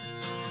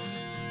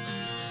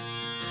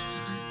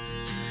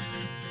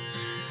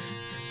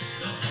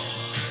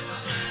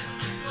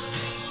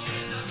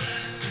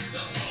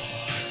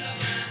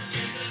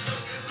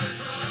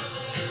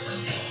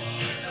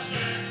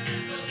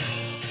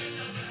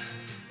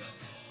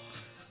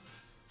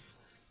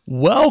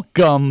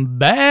Welcome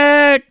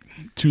back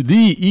to the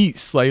Eat,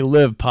 Slay,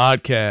 Live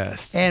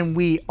podcast. And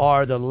we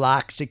are the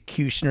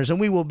Loxecutioners, and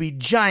we will be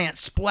giant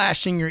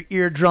splashing your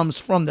eardrums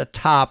from the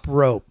top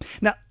rope.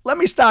 Now, let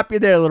me stop you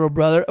there, little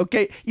brother,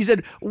 okay? You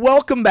said,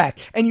 welcome back.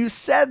 And you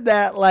said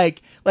that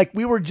like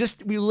we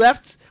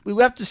left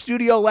the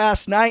studio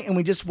last night and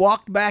we just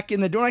walked back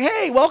in the door like,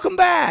 hey, welcome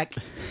back.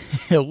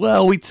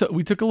 Well, we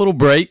took a little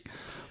break,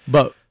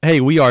 but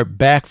hey, we are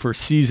back for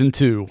season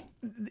 2.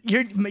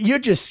 You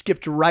just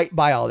skipped right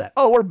by all that.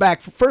 Oh, we're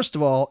back. First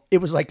of all, it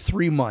was like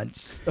 3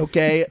 months,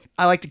 okay?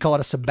 I like to call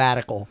it a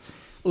sabbatical,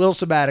 a little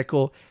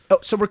sabbatical. Oh,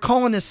 so we're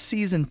calling this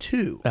season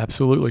 2.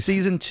 Absolutely.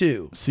 Season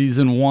 2.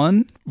 Season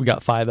 1, we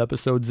got 5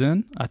 episodes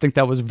in. I think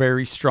that was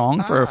very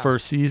strong for our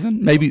first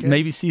season.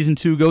 Maybe season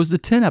 2 goes to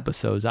 10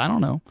 episodes. I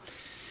don't know.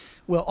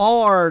 Well,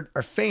 all our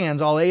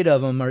fans, all 8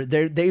 of them,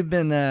 they've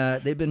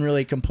been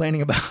really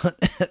complaining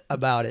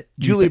about it.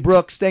 Julie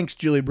Brooks, thanks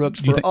Julie Brooks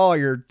for all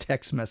your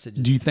text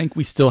messages. Do you think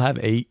we still have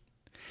 8?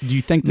 Do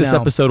you think this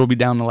episode will be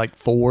down to like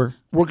 4?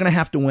 We're gonna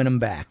have to win them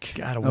back.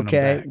 Gotta win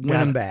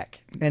them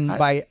back. And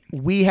by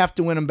we have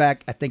to win them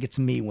back, I think it's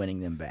me winning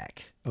them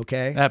back.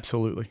 Okay.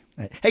 Absolutely.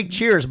 Hey,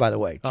 cheers! By the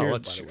way, cheers.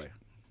 By the way.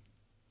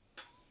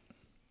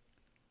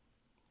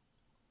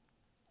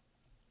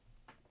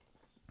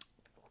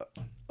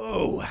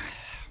 Oh,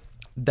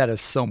 that is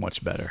so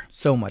much better.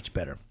 So much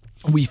better.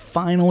 We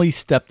finally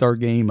stepped our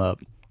game up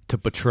to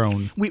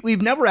Patron.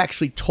 We've never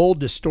actually told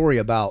the story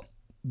about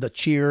the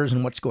cheers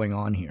and what's going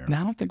on here. No,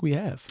 I don't think we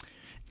have.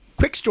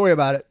 Quick story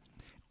about it.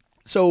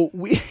 So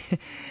we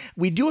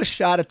do a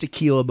shot of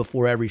tequila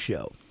before every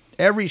show.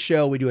 Every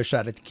show we do a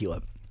shot of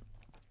tequila.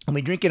 And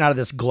we drink it out of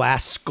this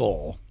glass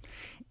skull.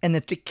 And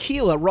the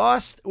tequila,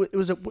 Ross,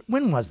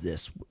 when was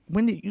this?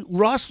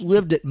 Ross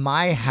lived at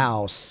my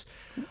house.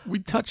 We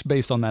touched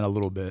base on that a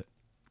little bit.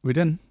 We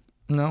didn't?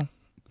 No.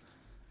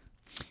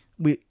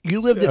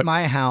 You lived at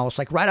my house,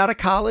 like right out of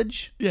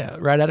college? Yeah,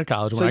 right out of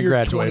college. When I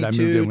graduated,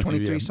 22, I moved in with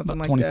 23, you. Something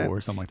like 24, that.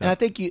 24, something like that. And I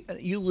think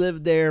you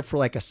lived there for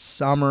like a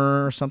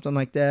summer or something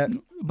like that.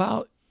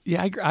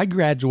 I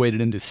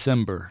graduated in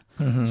December.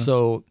 Mm-hmm.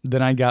 So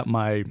then I got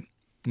my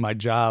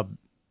job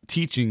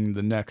teaching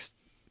the next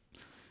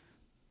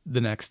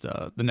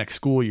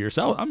school year.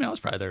 So I was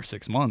probably there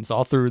 6 months,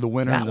 all through the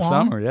winter and the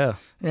summer. Yeah.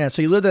 Yeah.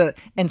 So you lived there,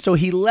 and so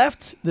he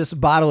left this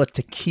bottle of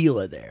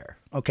tequila there.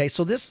 Okay.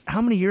 So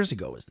how many years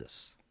ago was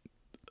this?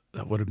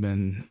 That would have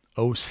been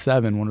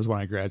 07 when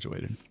I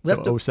graduated.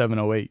 So 07,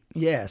 08.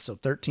 Yeah, so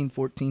 13,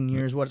 14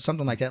 years,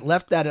 something like that.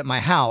 Left that at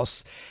my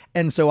house.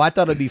 And so I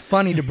thought it'd be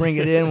funny to bring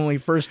it in when we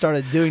first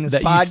started doing this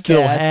podcast. You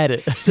still had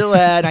it. Still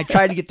had. I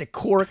tried to get the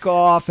cork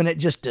off, and it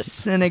just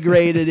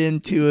disintegrated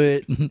into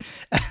it.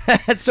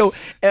 So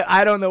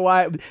I don't know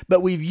why,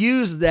 but we've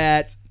used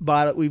that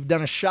bottle. We've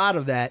done a shot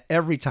of that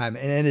every time,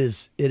 and it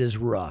is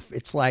rough.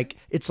 It's like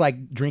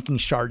drinking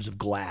shards of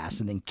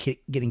glass and then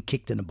getting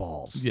kicked in the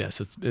balls.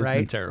 Yes, it's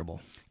been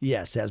terrible.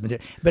 Yes, it has been.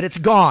 But it's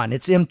gone.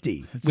 It's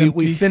empty.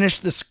 We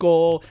finished the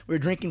skull. We were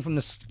drinking from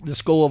the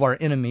skull of our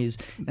enemies,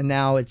 and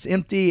now it's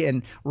empty.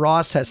 And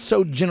Ross has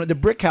the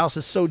Brick House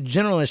has so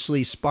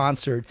generously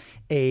sponsored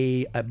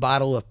a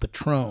bottle of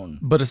Patron.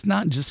 But it's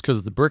not just because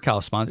of the Brick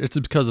House sponsor. It's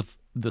because of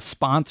the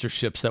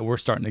sponsorships that we're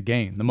starting to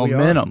gain. The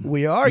momentum.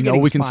 We are getting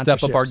we can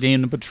step up our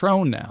game to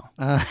Patron now.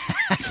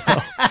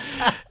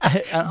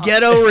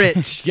 Ghetto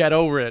rich.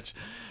 Ghetto rich.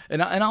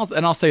 And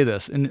I'll say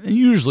this, and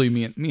usually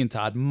me and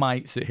Todd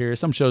might sit here.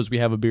 Some shows we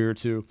have a beer or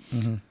two.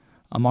 Mm-hmm.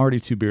 I'm already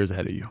 2 beers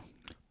ahead of you.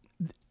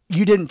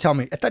 You didn't tell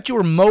me. I thought you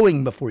were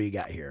mowing before you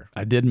got here.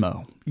 I did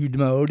mow. You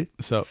mowed?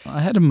 So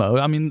I had to mow.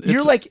 I mean,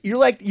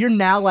 you're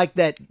now like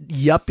that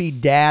yuppie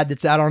dad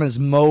that's out on his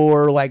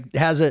mower, like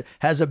has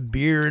a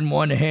beer in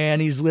one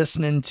hand. He's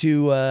listening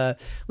to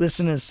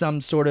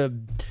some sort of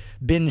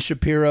Ben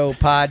Shapiro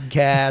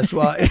podcast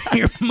while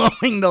you're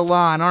mowing the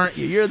lawn, aren't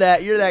you? You're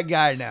that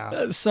guy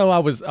now. So I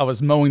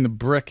was mowing the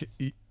brick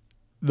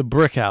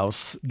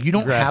house. You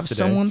don't have today.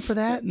 Someone for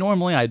that?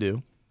 Normally I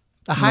do.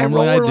 A high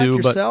roller like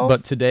yourself?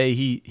 But today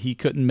he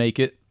couldn't make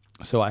it,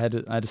 so I had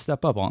to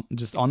step up on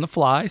the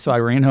fly. So I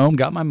ran home,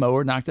 got my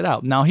mower, knocked it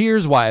out. Now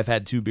here's why I've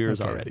had 2 beers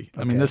already.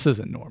 I mean, this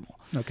isn't normal.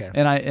 Okay.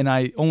 And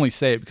I only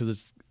say it because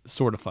it's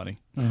sort of funny.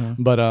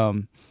 Mm-hmm. But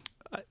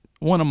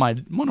one of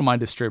my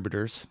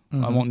distributors,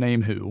 I won't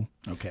name who.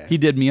 Okay. He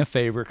did me a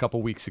favor a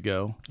couple weeks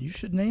ago. You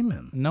should name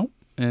him. Nope.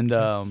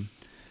 And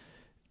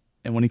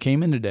and when he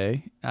came in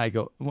today, I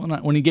go,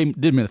 when he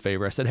did me the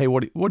favor, I said, "Hey,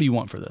 what do you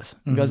want for this?"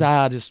 He goes,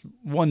 "Just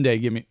one day,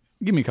 give me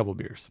a couple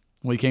beers."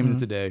 When he came in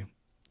today,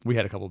 we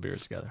had a couple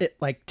beers together. At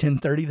like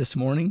 10:30 this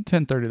morning.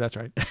 10:30, that's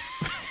right.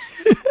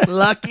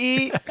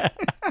 Lucky.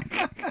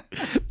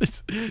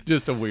 It's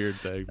just a weird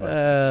thing.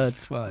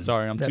 That's fun.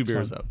 Sorry, I'm 2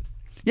 beers up.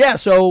 Yeah,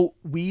 so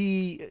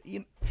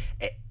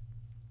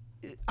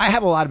I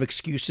have a lot of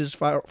excuses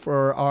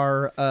for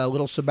our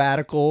little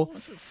sabbatical.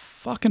 What's a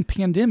fucking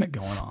pandemic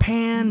going on?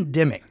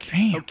 Pandemic.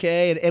 Damn.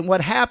 Okay, and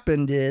what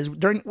happened is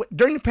during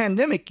the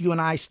pandemic, you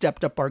and I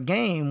stepped up our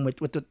game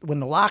when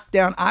the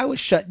lockdown. I was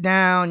shut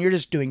down. You're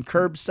just doing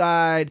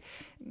curbside,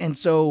 and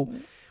so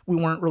we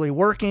weren't really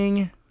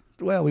working.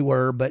 well, we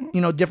were, but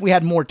we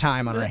had more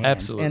time on our hands.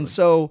 Absolutely. And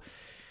so,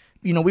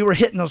 we were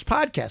hitting those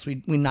podcasts.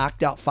 We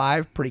knocked out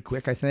 5 pretty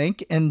quick, I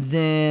think, and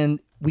then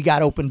we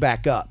got opened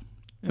back up.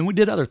 And we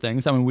did other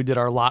things. I mean, we did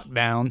our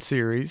lockdown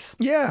series.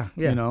 Yeah.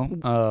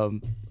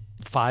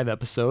 5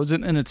 episodes,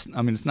 and it's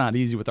not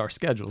easy with our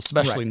schedule,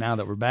 especially now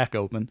that we're back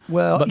open.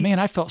 Well, but man,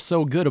 I felt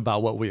so good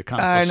about what we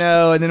accomplished. I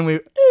know, and then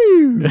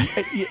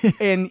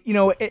and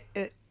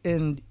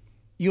and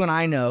you and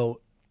I know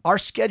our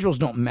schedules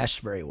don't mesh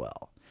very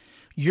well.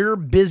 Your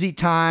busy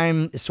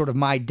time is sort of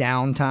my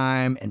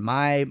downtime, and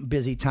my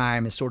busy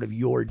time is sort of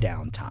your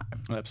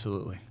downtime.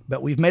 Absolutely.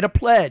 But we've made a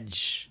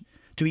pledge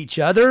to each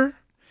other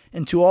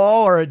and to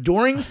all our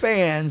adoring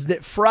fans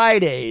that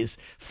Friday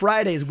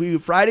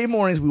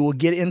mornings we will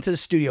get into the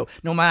studio.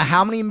 No matter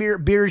how many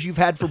beers you've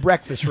had for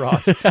breakfast,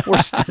 Ross,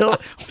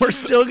 we're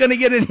still gonna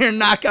get in here and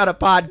knock out a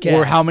podcast.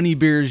 Or how many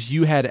beers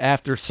you had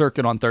after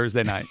circuit on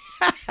Thursday night.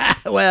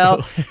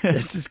 Well,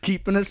 this is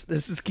keeping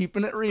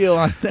it real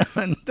on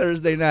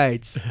Thursday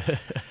nights.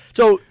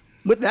 So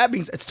with that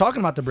being said, it's talking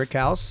about the Brick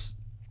House.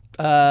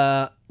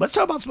 Let's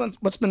talk about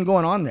what's been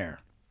going on there.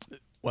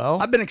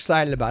 Well, I've been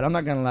excited about it. I'm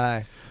not gonna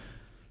lie.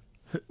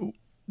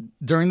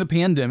 During the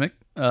pandemic,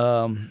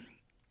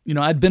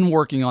 I'd been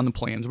working on the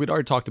plans. We'd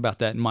already talked about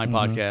that in my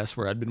podcast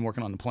where I'd been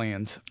working on the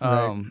plans.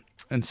 Right.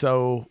 And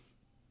so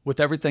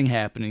with everything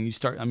happening,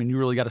 you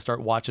really got to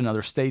start watching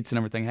other states and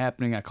everything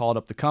happening. I called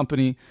up the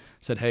company,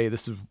 said, hey,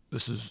 this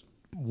is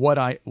what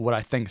I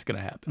think is going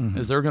to happen.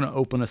 Is they're going to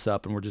open us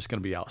up and we're just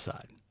going to be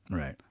outside.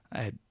 Right.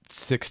 I had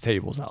 6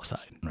 tables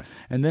outside. Right.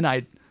 And then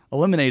I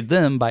eliminated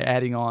them by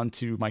adding on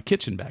to my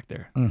kitchen back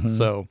there.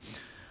 So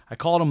I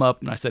called them up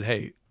and I said,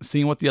 hey,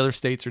 seeing what the other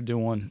states are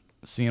doing,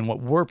 seeing what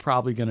we're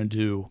probably going to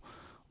do,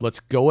 let's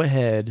go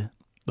ahead,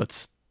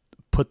 let's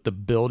put the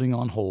building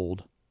on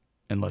hold,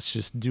 and let's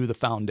just do the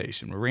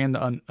foundation. We ran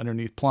the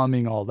underneath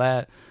plumbing, all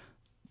that.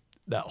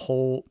 That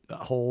whole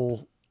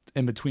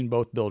in between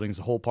both buildings,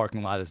 the whole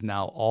parking lot is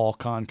now all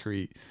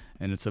concrete,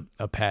 and it's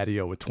a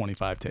patio with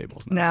 25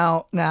 tables.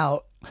 Now,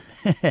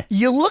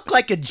 you look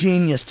like a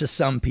genius to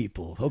some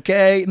people,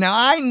 okay? Now,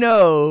 I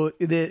know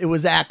that it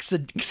was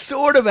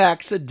sort of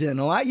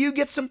accidental. You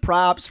get some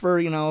props for,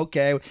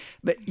 okay,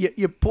 but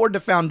you poured the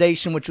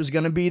foundation, which was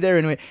going to be there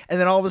anyway,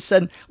 and then all of a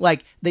sudden,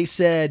 like, they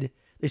said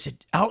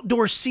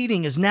outdoor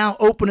seating is now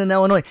open in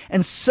Illinois,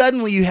 and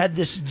suddenly you had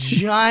this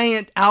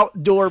giant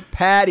outdoor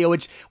patio,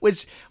 which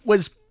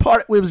was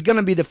going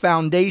to be the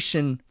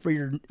foundation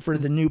for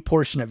the new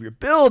portion of your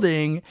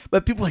building.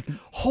 But people are like,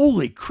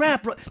 holy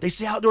crap! They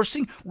say outdoor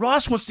seating.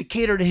 Ross wants to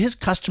cater to his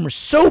customers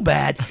so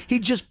bad, he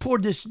just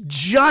poured this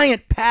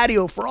giant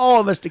patio for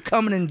all of us to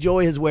come and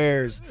enjoy his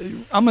wares.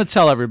 I'm going to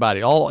tell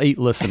everybody, all 8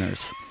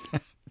 listeners.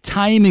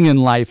 Timing in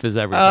life is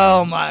everything.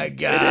 Oh my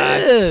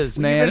God! It is,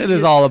 man. It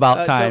is all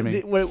about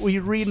timing. So were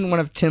you reading one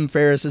of Tim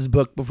Ferriss's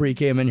book before you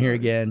came in here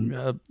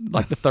again?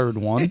 Like the third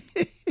one.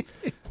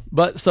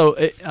 But so,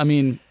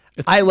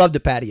 I love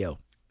the patio.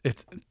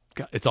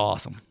 It's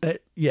awesome.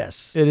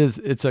 Yes, it is.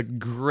 It's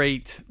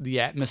the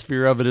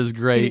atmosphere of it is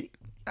great.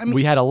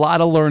 We had a lot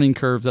of learning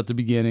curves at the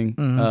beginning.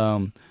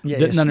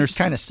 Didn't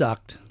understand. Kind of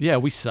sucked. Yeah,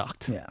 we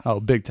sucked. Yeah. Oh,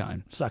 big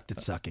time. Sucked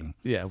at sucking.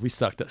 Yeah, we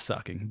sucked at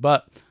sucking.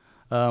 But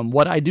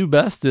what I do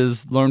best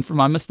is learn from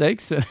my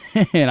mistakes,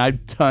 and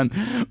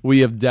we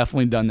have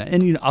definitely done that.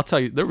 And I'll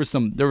tell you, there were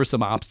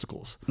some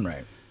obstacles.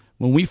 Right.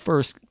 When we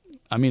first,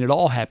 it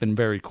all happened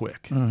very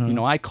quick.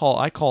 I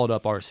called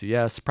up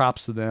RCS.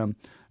 Props to them.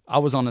 I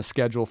was on a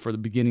schedule for the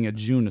beginning of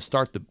June to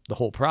start the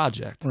whole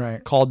project.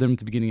 Right. Called them at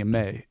the beginning of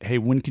May. Hey,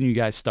 when can you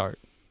guys start?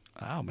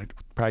 Oh, might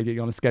probably get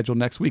you on a schedule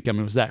next week. It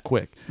was that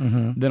quick.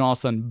 Then all of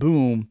a sudden,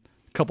 boom!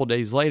 A couple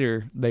days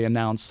later, they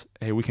announced,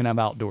 hey, we can have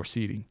outdoor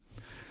seating.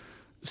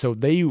 So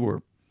they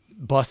were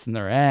busting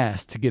their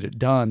ass to get it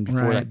done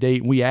before that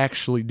date. We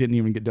actually didn't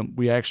even get done.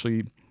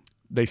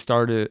 They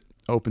started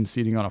open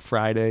seating on a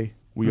Friday.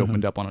 We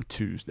opened up on a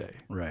Tuesday.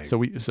 Right. So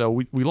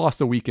we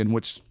lost a weekend,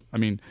 which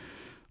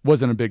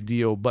wasn't a big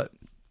deal, but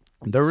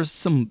there was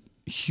some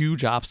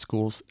huge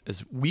obstacles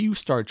as we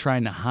started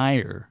trying to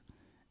hire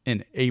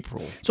in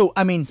April. So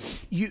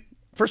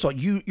first of all,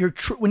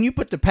 when you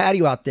put the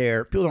patio out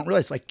there, people don't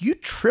realize, like, you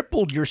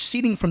tripled your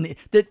seating from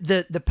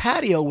the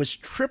patio was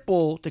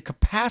triple the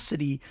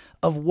capacity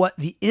of what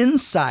the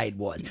inside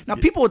was. Now,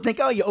 people would think,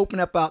 oh, you open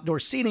up outdoor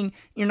seating,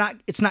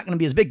 it's not going to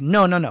be as big.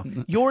 No.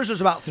 Yours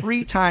was about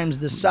 3 times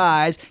the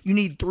size. You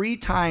need 3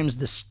 times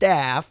the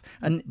staff,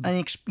 and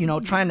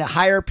trying to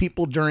hire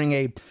people during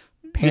a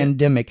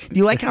pandemic.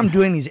 You like how I'm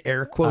doing these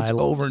air quotes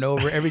over and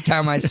over every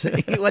time I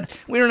say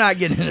we're not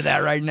getting into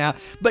that right now,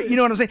 but you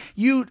know what I'm saying?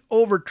 You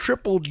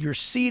tripled your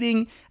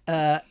seating,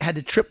 had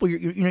to triple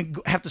your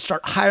have to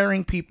start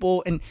hiring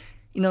people, and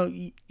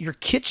your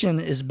kitchen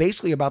is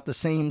basically about the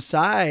same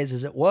size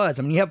as it was.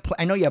 I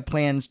know you have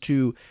plans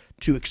to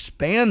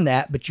expand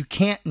that, but you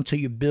can't until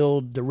you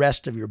build the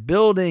rest of your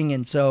building.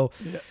 And so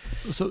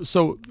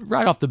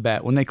right off the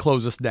bat, when they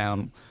closed us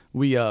down,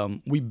 we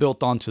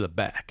built onto the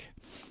back.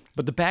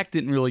 But the back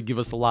didn't really give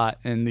us a lot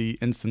in the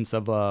instance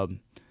of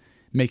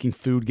making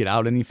food get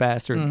out any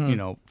faster, you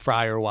know,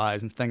 fryer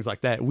wise and things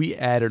like that. We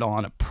added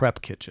on a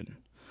prep kitchen.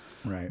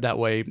 Right. That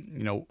way,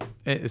 you know,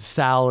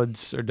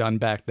 salads are done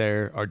back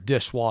there, our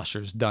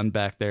dishwasher's done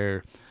back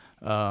there.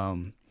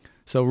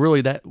 So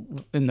really, that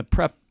in the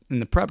prep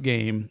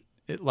game,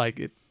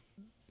 you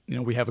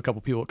know, we have a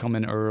couple people that come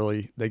in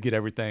early. They get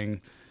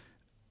everything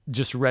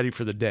just ready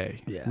for the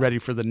day, ready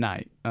for the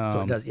night.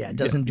 So it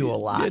doesn't do a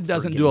lot. It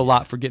doesn't do a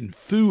lot for getting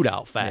food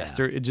out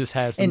faster. It just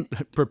has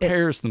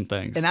prepares some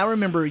things. And I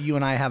remember you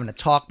and I having a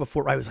talk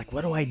before. I was like,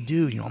 "What do I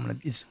do? You know,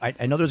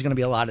 I know there's going to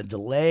be a lot of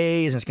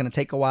delays, and it's going to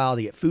take a while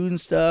to get food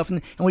and stuff."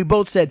 And we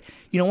both said,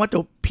 "You know what?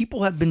 Though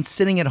people have been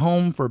sitting at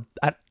home for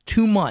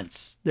 2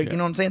 months. You know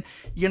what I'm saying?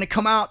 You're going to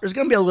come out. There's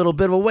going to be a little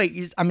bit of a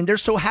wait. I mean, they're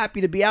so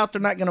happy to be out.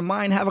 They're not going to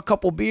mind have a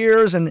couple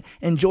beers and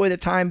enjoy the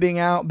time being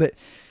out, but."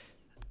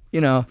 You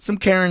know, some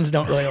Karens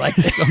don't really like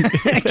this.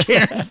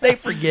 Karens, they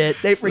forget.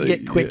 They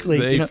forget quickly.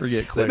 They you know?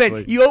 forget quickly. But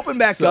man, you open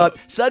back up.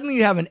 Suddenly,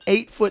 you have an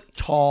 8-foot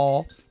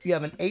tall. You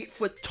have an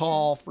 8-foot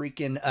tall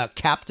freaking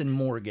Captain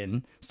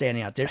Morgan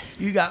standing out there.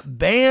 You got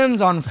bands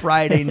on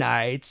Friday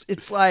nights.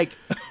 It's like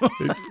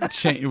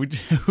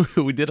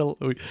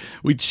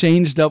we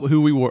changed up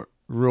who we were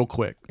real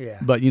quick. Yeah.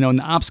 But you know, in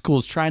the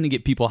obstacles trying to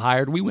get people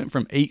hired, we went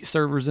from 8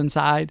 servers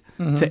inside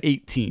to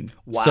 18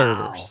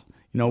 servers.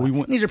 You know, we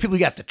went. These are people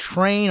you have to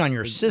train on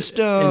your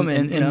system,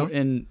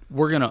 and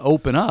we're gonna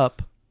open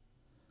up.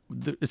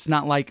 It's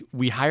not like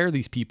we hire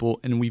these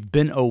people and we've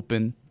been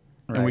open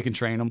and we can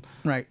train them.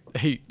 Right.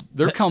 Hey,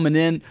 they're coming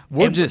in.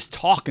 We're just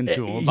talking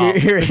to them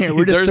about.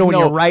 We're just throwing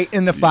you right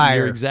in the fire.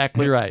 You're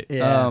exactly right.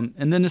 Yeah.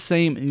 And then the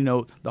same. You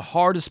know, the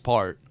hardest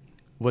part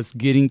was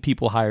getting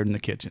people hired in the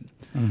kitchen.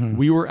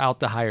 We were out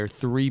to hire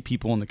 3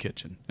 people in the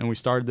kitchen, and we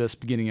started this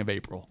beginning of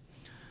April.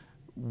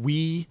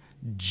 We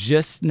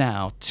just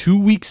now 2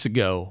 weeks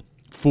ago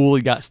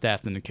fully got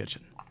staffed in the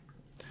kitchen.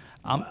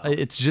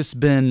 It's just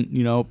been,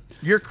 you know,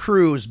 your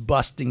crew is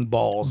busting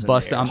balls.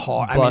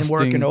 Hard. I mean,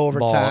 working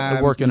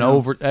overtime.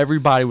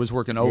 Everybody was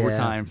working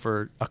overtime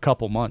for a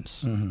couple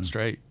months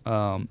straight.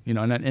 You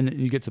know, and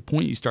you get to the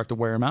point you start to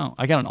wear them out.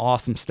 I got an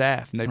awesome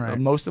staff,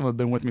 and most of them have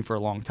been with me for a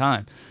long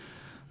time.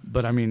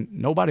 But I mean,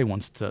 nobody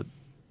wants to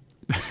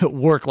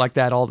work like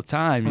that all the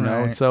time, you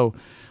know. And so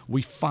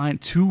we find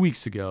 2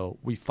 weeks ago,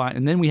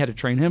 and then we had to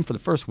train him for the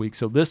first week.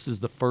 So this is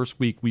the first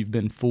week we've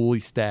been fully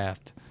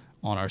staffed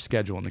on our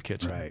schedule in the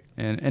kitchen. Right.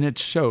 And it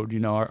showed, you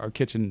know, our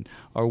kitchen,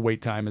 our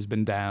wait time has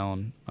been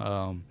down.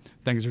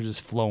 Things are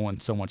just flowing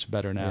so much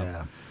better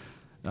now.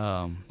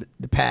 Yeah.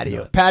 The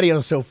patio. Patio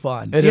is so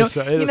fun. It is.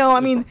 I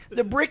mean,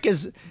 the brick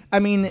is,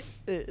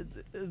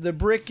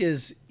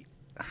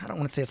 I don't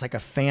want to say it's like a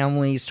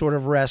family sort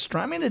of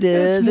restaurant. I mean, it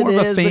is. It's more of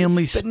a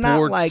family but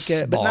not like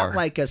sports but not bar.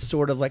 like a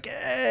sort of like,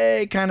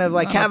 hey, kind of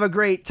like have a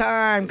great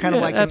time, kind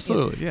of like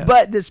absolutely. Yeah.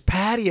 But this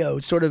patio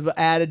sort of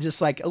added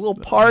just like a little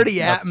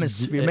party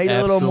atmosphere, made it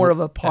a little more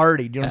of a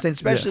party. Do you know what I'm saying?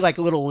 Especially like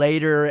a little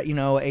later, you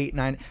know, 8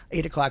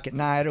 o'clock at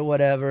night or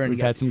whatever. And we've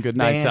had some good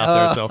nights out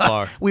there so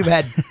far. We've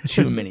had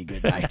too many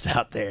good nights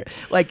out there.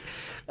 Like,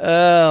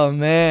 oh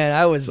man,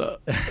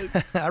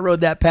 I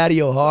rode that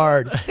patio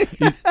hard.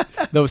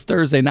 Those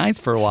Thursday nights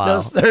for a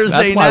while.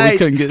 That's why we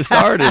couldn't get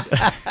started.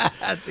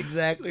 That's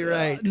exactly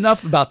right.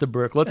 Enough about the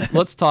brick.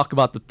 Let's talk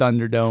about the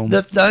Thunderdome.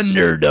 The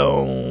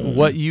Thunderdome.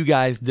 What you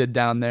guys did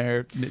down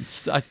there.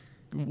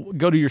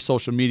 Go to your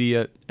social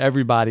media.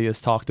 Everybody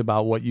has talked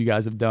about what you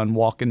guys have done,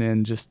 walking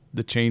in, just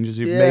the changes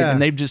you've made,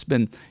 and they've just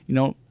been, you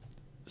know,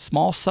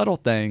 small, subtle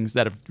things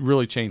that have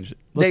really changed it.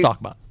 Let's talk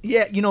about it.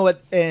 Yeah, you know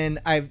what? And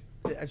I've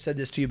said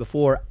this to you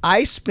before.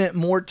 I spent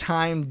more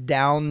time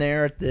down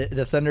there at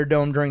the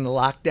Thunderdome during the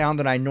lockdown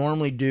than I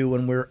normally do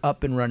when we're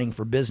up and running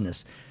for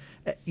business.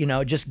 You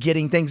know, just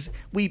getting things.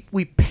 We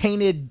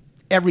painted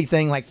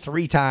everything like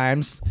 3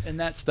 times. And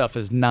that stuff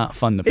is not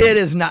fun to paint. It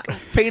is not.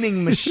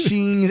 Painting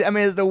machines. I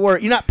mean, it's the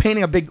work. You're not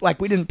painting a big,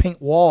 like we didn't paint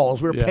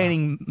walls. We were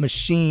painting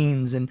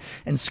machines and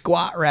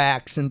squat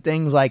racks and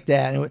things like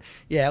that. And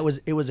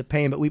it was a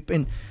pain, but we've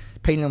been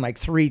painting them like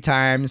 3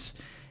 times.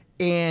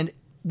 And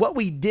what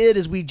we did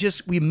is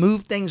we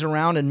moved things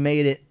around and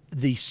made it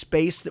the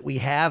space that we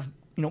have.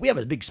 You know, we have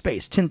a big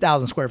space,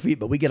 10,000 square feet,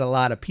 but we get a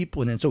lot of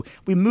people in it. So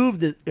we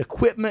moved the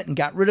equipment and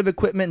got rid of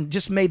equipment and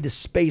just made the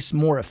space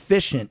more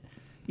efficient,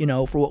 you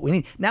know, for what we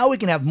need. Now we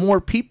can have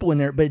more people in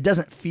there, but it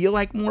doesn't feel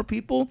like more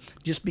people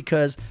just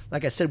because,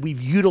 like I said,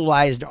 we've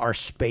utilized our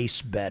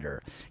space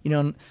better. You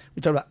know,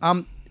 we talk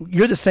about,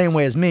 you're the same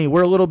way as me.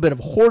 We're a little bit of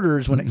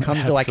hoarders when it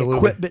comes to like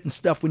equipment and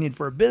stuff we need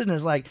for a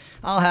business. Like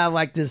I'll have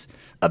like this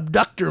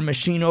abductor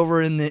machine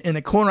over in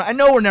the corner. I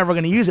know we're never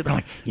going to use it, but I'm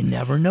like, you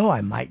never know.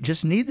 I might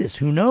just need this.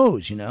 Who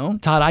knows? You know,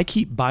 Todd, I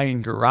keep buying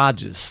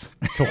garages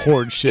to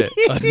hoard shit.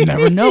 I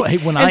never know. Hey,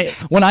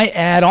 when I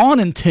add on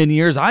in 10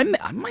 years, I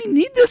might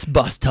need this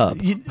bus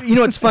tub. You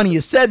know, it's funny you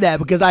said that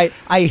because I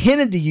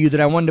hinted to you that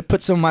I wanted to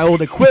put some of my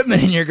old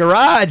equipment in your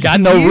garage.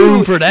 Got no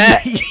room for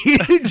that.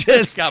 You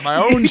just got my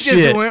own shit.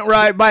 Just went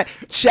right by.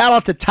 Shout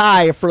out to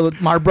Ty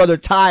my brother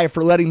Ty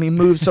for letting me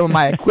move some of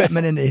my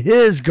equipment into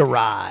his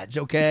garage.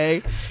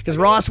 Okay, because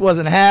Ross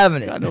wasn't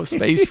having it. Got no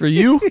space for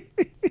you.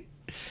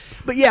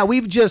 But yeah,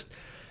 we've just,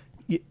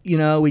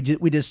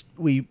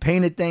 we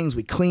painted things,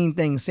 we cleaned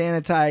things,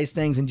 sanitized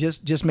things, and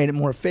just made it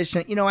more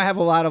efficient. I have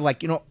a lot of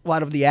a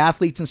lot of the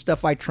athletes and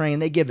stuff I train,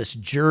 they give us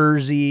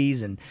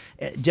jerseys and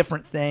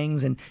different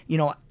things. And,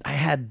 I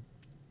had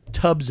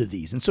tubs of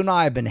these, and so now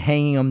I've been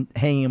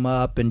hanging them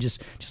up and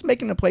just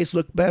making the place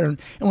look better. And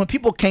when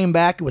people came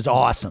back, it was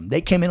awesome. They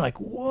came in like,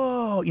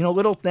 whoa,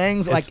 little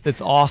things.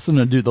 It's awesome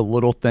to do the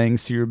little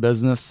things to your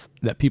business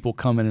that people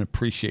come in and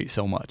appreciate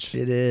so much.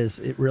 It is.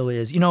 It really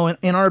is. In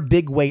our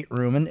big weight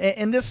room,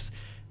 and this,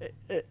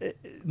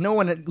 no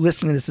one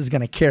listening to this is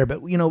going to care,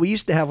 but we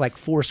used to have like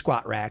 4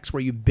 squat racks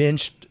where you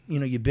benched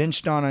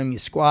on them, you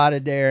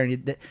squatted there,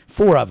 and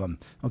 4 of them.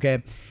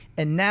 Okay,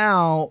 and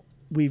now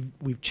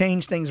we've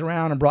changed things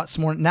around and brought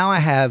some more. Now I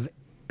have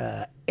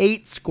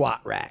 8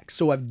 squat racks.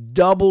 So I've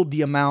doubled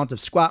the amount of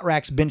squat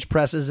racks, bench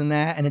presses, and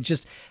that. And it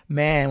just,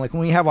 man, like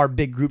when we have our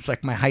big groups,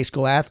 like my high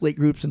school athlete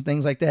groups and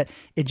things like that,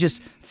 it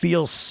just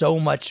feels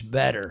so much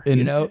better,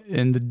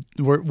 And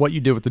what you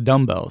did with the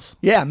dumbbells.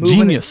 Yeah.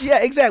 Genius. Yeah,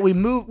 exactly.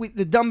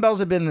 The dumbbells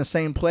have been in the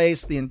same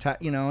place the entire,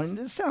 and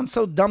it sounds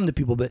so dumb to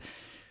people, but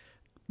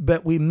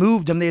we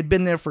moved them. They had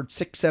been there for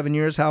 6-7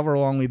 years, however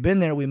long we've been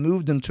there. We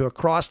moved them to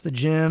across the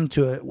gym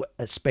to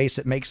a space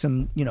that makes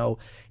them,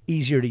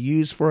 easier to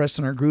use for us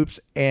in our groups.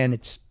 And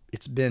it's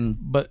been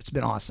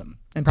awesome.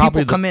 And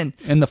probably people come in,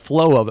 and the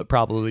flow of it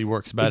probably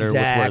works better with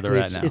where they're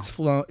at now.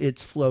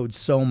 It's flowed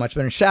so much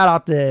better. Shout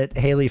out to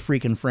Haley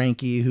freaking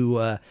Frankie,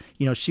 who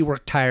she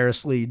worked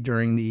tirelessly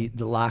during the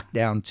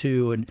lockdown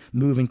too, and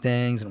moving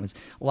things. And it was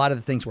a lot of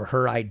the things were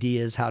her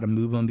ideas how to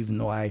move them, even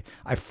though I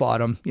fought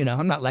them.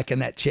 I'm not liking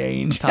that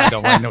change. I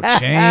don't like no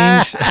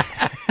change.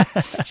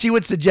 She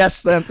would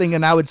suggest something,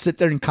 and I would sit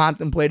there and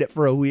contemplate it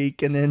for a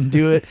week, and then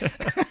do it.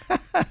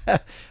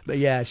 But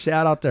yeah,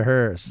 shout out to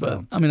her.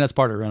 So. But, that's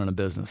part of running a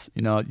business.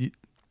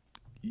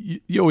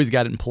 You always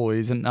got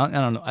employees, and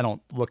I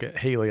don't look at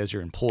Haley as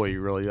your employee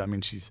really.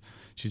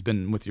 She's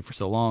been with you for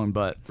so long,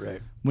 but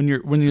right. when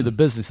you're the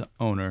business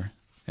owner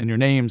and your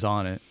name's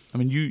on it,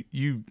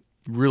 you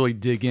really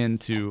dig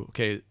into,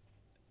 okay,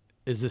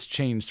 is this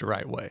changed the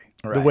right way?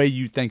 Right. The way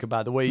you think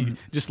about it, the way you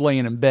just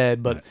laying in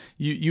bed, but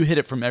you hit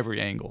it from every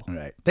angle.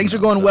 Right. Things are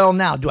going well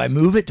now. Do I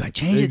move it? Do I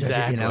change it?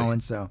 Exactly.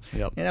 And so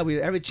yep.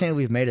 Every change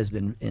we've made has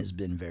been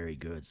very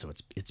good. So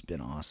it's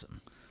been awesome.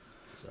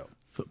 So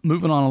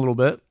moving on a little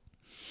bit.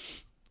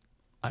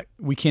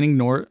 We can't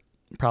ignore it.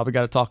 Probably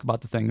got to talk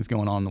about the things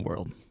going on in the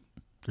world.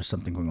 There's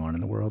something going on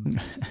in the world.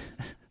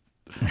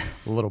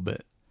 A little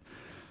bit.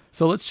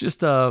 So let's just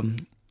the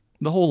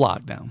whole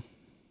lockdown.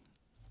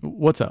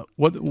 What's up?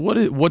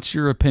 What's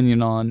your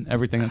opinion on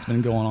everything that's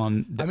been going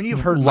on?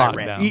 You've heard my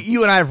rant.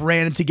 You and I have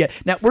ranted together.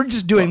 Now we're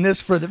just doing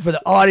this for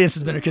the audience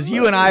has been because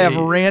you and I have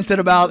ranted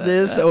about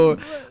this. So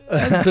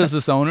as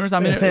business owners,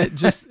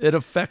 it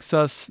affects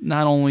us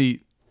not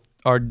only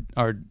our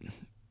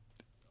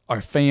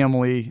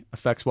family,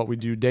 affects what we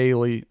do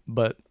daily,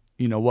 but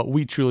what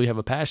we truly have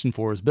a passion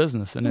for is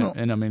business, and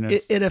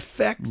it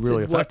affects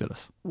really affected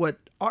us.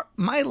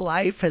 My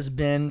life has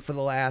been for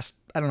the last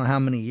I don't know how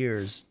many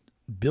years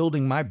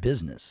building my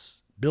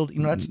business.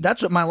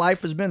 That's what my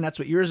life has been. That's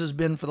what yours has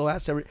been for the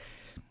last and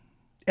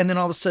then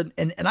all of a sudden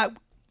and I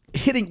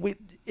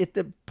at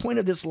the point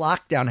of this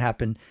lockdown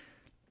happened.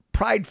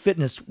 Pride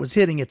Fitness was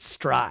hitting its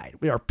stride.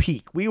 Our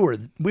peak. We were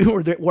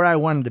there where I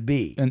wanted to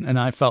be. And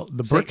I felt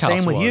the brick house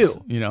same with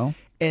you.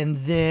 And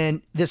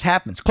then this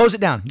happens. Close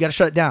it down. You got to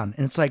shut it down.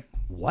 And it's like,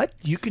 what?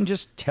 You can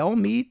just tell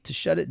me to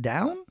shut it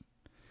down?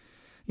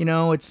 I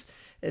don't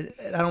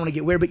want to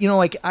get weird, but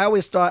I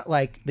always thought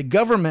the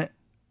government,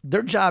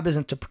 their job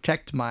isn't to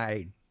protect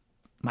my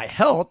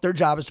health. Their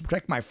job is to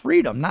protect my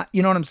freedom. Not,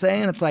 you know what I'm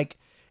saying? It's like,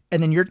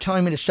 and then you're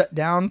telling me to shut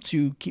down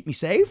to keep me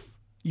safe?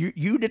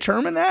 You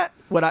determine that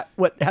what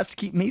has to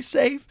keep me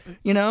safe,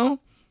 Yeah,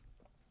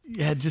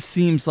 it just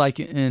seems like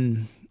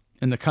in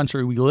the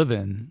country we live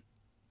in,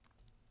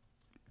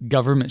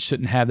 government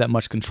shouldn't have that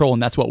much control,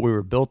 and that's what we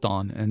were built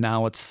on. And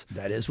now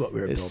that is what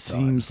we were built on. It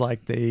seems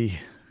like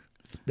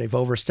they've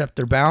overstepped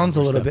their bounds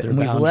a little bit, and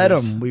we've let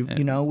them. We've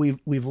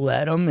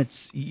let them.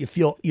 You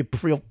feel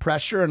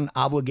pressure and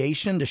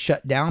obligation to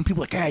shut down.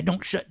 People are like, hey,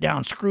 don't shut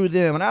down, screw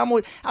them. And I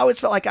always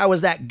felt like I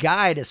was that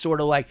guy to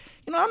sort of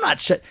I'm not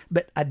shut,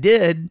 but I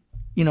did.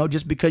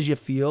 Just because you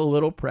feel a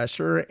little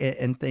pressure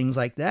and things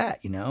like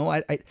that.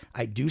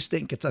 I do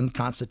think it's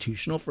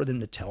unconstitutional for them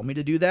to tell me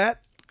to do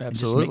that.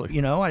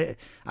 Absolutely.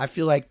 I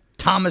feel like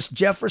Thomas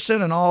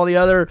Jefferson and all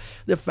the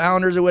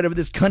founders or whatever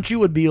this country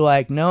would be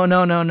like,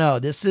 no.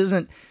 This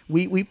isn't,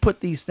 we put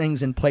these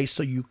things in place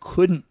so you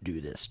couldn't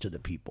do this to the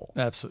people.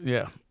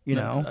 Absolutely.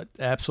 Yeah. I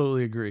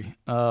absolutely agree.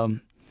 I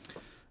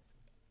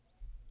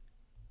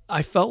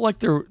felt like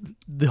the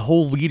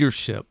whole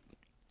leadership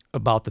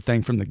about the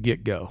thing from the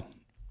get-go,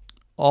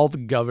 all the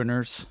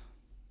governors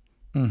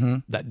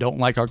that don't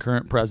like our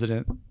current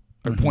president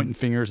are pointing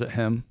fingers at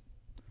him.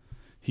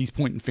 He's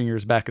pointing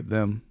fingers back at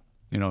them.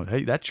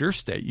 Hey, that's your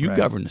state. You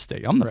govern the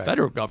state. I'm the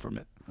federal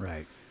government.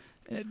 Right.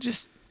 And it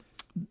just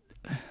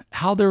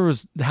how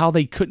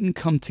they couldn't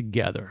come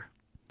together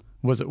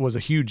was a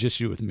huge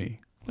issue with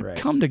me. Right.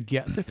 Come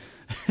together.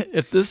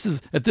 If this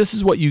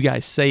is what you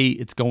guys say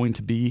it's going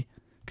to be,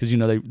 because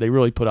they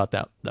really put out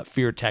that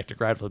fear tactic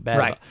right off the bat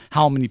Right. about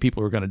how many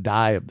people are going to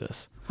die of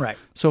this. Right.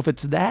 So if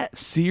it's that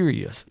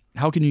serious,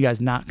 how can you guys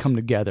not come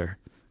together?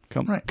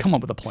 Come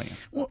up with a plan.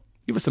 Well,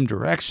 give us some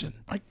direction.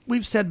 like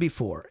we've said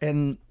before,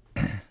 and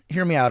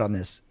hear me out on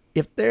this.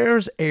 If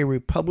there's a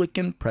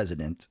Republican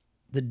president,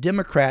 the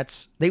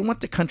Democrats, they want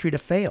the country to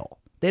fail.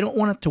 They don't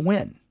want it to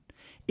win.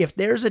 If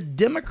there's a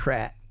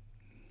Democrat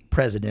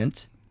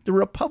president, the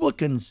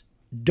Republicans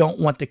don't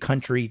want the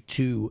country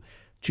to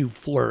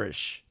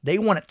flourish. They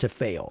want it to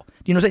fail.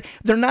 You know what I'm saying?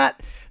 They're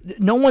not,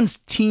 no one's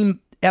team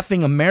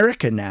effing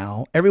America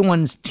now.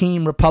 Everyone's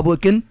team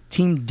Republican,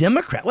 team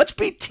Democrat. Let's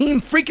be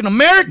team freaking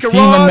America, Team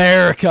Ross.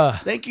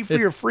 America. Thank you for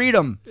your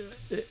freedom.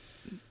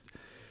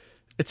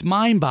 It's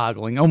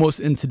mind-boggling almost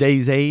in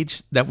today's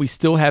age that we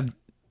still have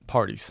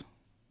parties.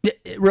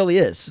 It really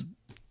is.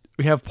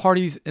 We have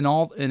parties and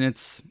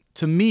it's,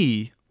 to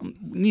me,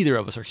 neither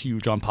of us are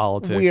huge on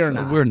politics. We are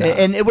not. We're not.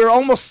 And we're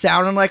almost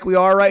sounding like we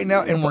are right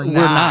now, and we're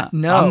not.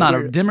 No, I'm not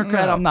we're- a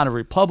Democrat. no. I'm not a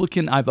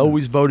Republican. I've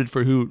always voted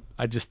for who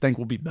I just think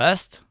will be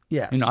best.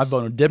 Yes. I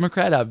voted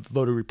Democrat. I've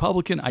voted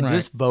Republican. I Right.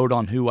 just vote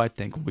on who I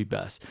think will be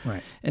best.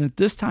 Right. And at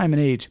this time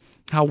and age,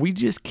 how we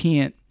just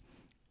can't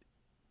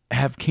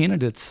have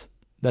candidates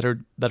that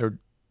are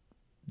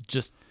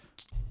just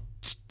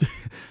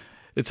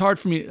it's hard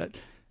for me.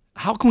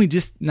 How can we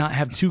just not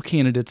have two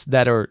candidates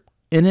that are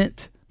in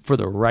it for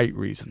the right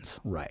reasons?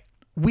 Right.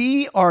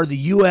 We are the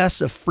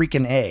U.S. of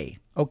freaking A.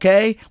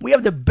 Okay? We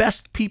have the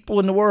best people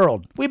in the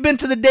world. We've been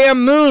to the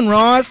damn moon,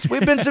 Ross.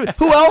 We've been to,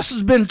 who else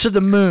has been to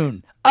the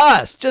moon?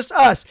 Us, just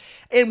us.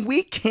 And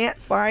we can't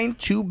find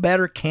two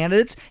better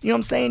candidates. You know what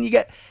I'm saying?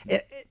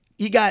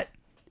 You got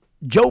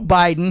Joe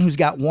Biden, who's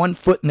got one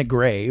foot in the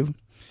grave.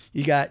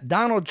 You got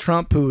Donald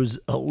Trump, who's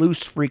a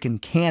loose freaking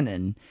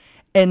cannon.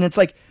 And it's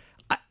like,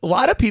 a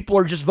lot of people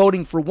are just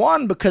voting for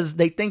one because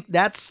they think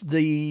it's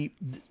the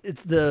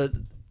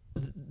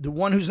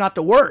one who's not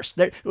the worst.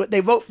 They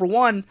vote for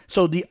one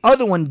so the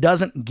other one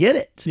doesn't get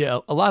it. Yeah,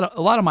 a lot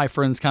of my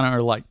friends kind of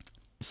are like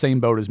same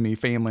boat as me,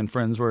 family and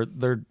friends, where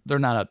they're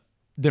not a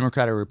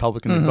Democrat or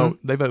Republican.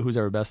 They vote who's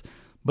ever best.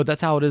 But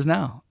that's how it is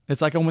now.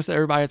 It's like almost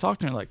everybody I talk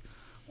to are like,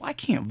 well, I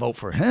can't vote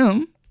for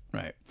him.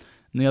 Right.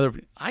 And the other,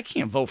 I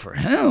can't vote for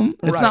him.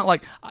 It's Right. not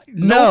like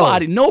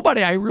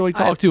nobody I really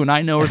talk to and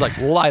I know is like,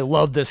 well, I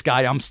love this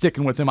guy. I'm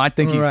sticking with him. I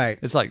think he's. Right.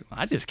 It's like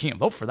I just can't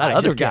vote for that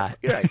other guy.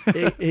 Right.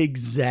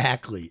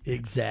 Exactly.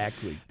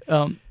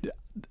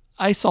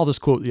 I saw this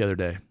quote the other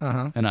day,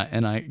 Uh-huh. and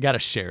I got to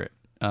share it.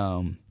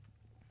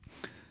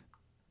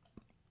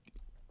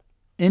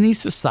 Any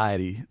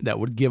society that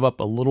would give up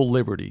a little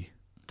liberty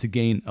to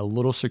gain a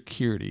little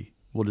security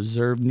will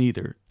deserve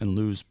neither and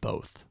lose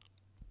both.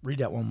 Read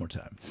that one more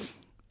time.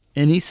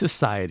 Any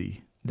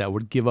society that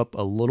would give up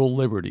a little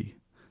liberty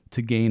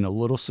to gain a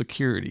little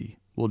security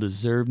will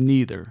deserve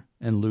neither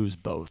and lose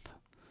both.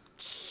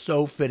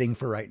 So fitting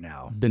for right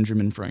now.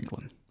 Benjamin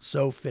Franklin.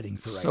 So fitting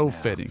for right now. So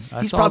fitting.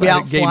 I He's saw probably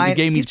that. out flying. It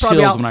gave me He's probably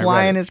chills out when I read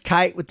flying it. his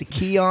kite with the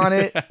key on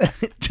it,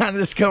 trying to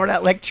discover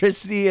that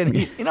electricity. And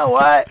you know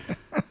what?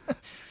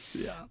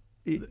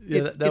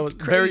 Yeah, that was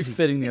it's very crazy.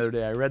 fitting the other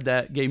day. I read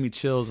that, gave me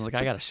chills, and like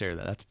I got to share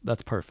that.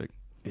 That's perfect.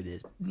 It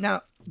is.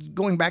 Now,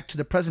 going back to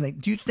the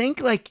president, do you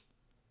think like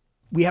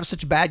we have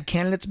such bad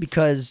candidates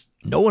because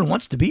no one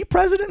wants to be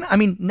president? I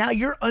mean, now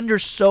you're under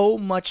so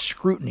much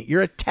scrutiny.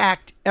 You're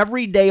attacked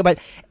every day, but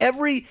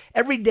every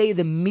day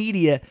the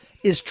media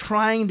is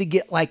trying to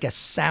get like a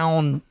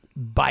sound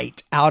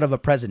bite out of a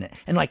president.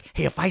 And like,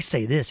 hey, if I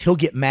say this, he'll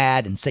get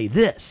mad and say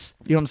this.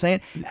 You know what I'm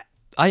saying?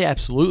 I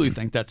absolutely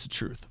think that's the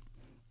truth.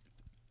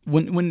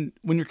 When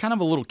you're kind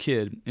of a little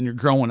kid and you're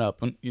growing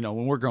up, when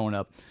we're growing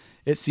up,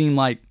 it seemed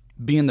like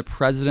being the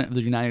president of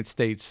the United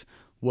States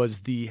was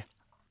the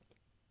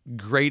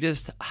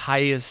greatest,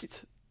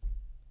 highest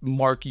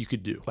mark you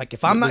could do. Like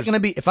if I'm not gonna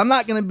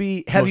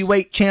be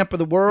heavyweight champ of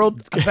the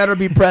world, I better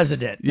be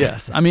president.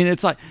 Yes, I mean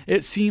it's like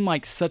it seemed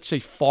like such a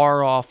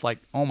far off, like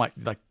oh my,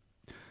 like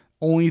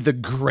only the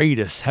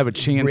greatest have a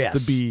chance Yes.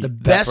 to be the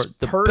best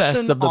the person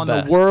best of the on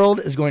best. the world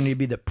is going to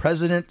be the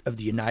president of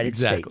the United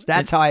Exactly. States.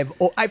 That's how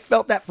I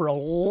felt that for a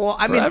long.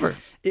 I Forever.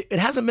 mean, it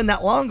hasn't been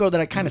that long ago that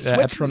I kind of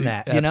switched from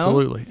that. You know,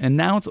 Absolutely. And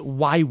now it's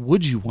why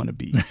would you want to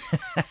be?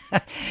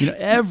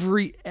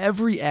 Every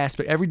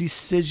aspect, every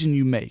decision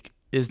you make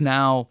is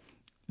now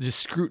just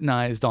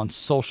scrutinized on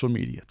social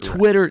media.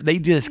 Twitter, they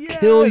just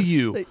kill Yes.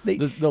 you.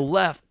 The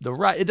left, the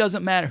right, it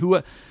doesn't matter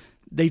who.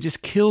 They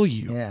just kill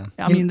you. Yeah.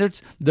 I mean,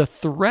 there's the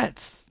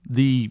threats.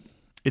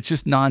 It's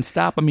just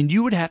nonstop. I mean,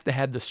 you would have to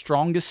have the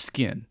strongest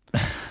skin,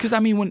 because I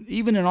mean,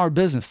 even in our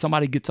business,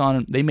 somebody gets on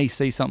and they may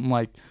say something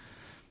like,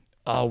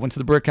 "Oh, went to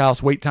the brick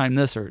house, wait time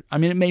this," or I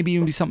mean, it may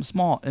even be something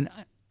small, and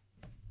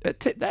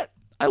that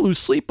I lose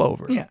sleep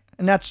over. Yeah,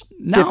 and that's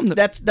Now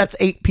that's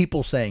 8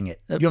 people saying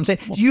it. You know what I'm saying?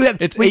 You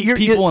have it's 8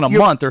 people in a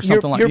month or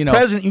something like, you're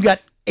president. You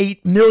got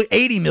 8 million,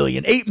 80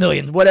 million, 8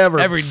 million, whatever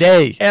Every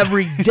day.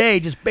 every day,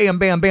 just bam,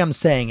 bam, bam,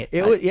 saying it.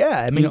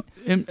 Yeah, I mean,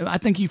 and I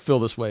think you feel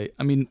this way.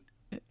 I mean,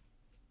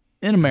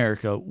 in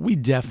America, we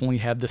definitely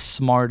have the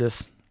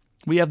smartest,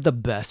 we have the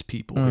best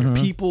people here.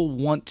 People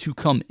want to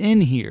come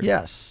in here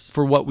Yes.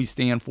 for what we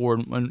stand for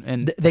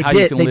and They how you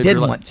did. can They live did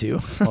your life. want to.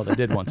 Oh, they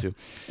did want to.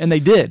 And they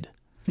did.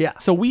 Yeah.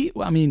 So we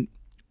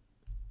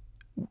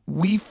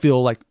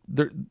feel like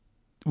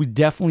we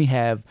definitely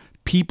have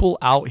people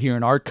out here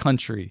in our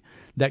country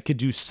that could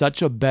do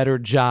such a better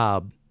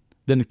job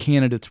than the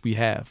candidates we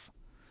have.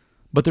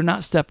 But they're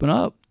not stepping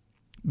up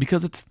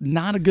because it's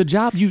not a good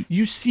job.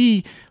 You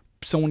see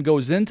someone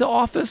goes into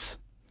office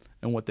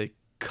and what they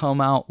come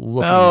out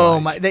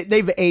looking like.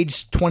 They've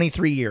aged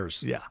 23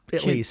 years. Yeah.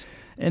 At least.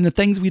 And the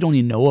things we don't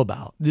even know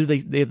about. Do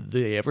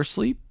they ever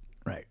sleep?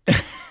 Right.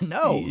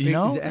 No. They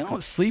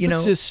don't sleep.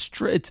 It's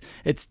just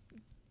it's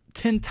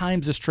 10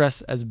 times the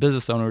stress as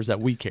business owners that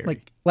we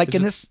carry. Like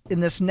in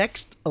this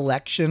next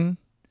election,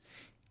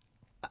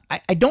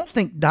 I don't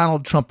think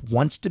Donald Trump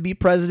wants to be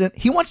president.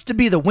 He wants to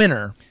be the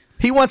winner.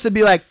 He wants to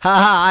be like,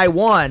 haha, I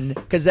won,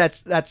 because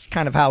that's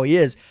kind of how he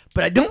is.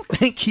 But I don't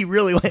think he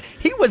really went.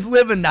 He was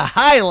living the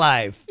high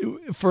life.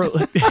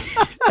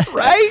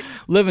 Right?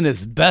 Living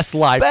his best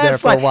life there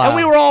for a while. And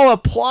we were all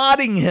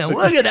applauding him.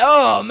 Look at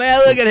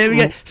him. He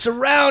got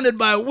surrounded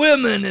by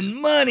women and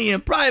money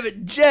and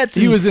private jets.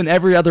 He was in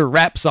every other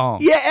rap song.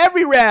 Yeah,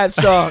 every rap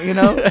song,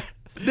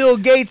 Bill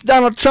Gates,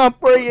 Donald Trump,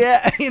 where you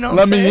at?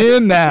 Let me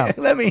in now.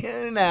 Let me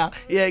in now.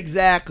 Yeah,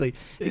 exactly.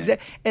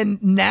 Exactly.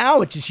 And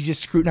now it's just he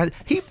just scrutinized.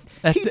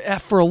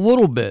 For a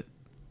little bit,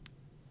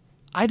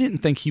 I didn't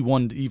think he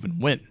wanted to even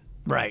win.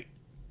 Right.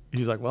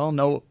 He's like, well,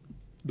 no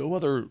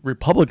other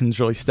Republicans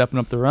really stepping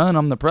up to run.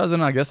 I'm the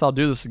president. I guess I'll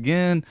do this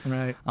again.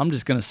 Right. I'm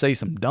just gonna say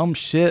some dumb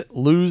shit,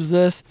 lose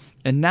this,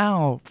 and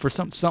now for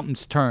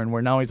something's turned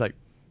where now he's like,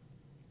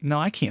 no,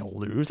 I can't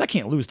lose. I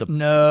can't lose to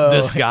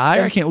this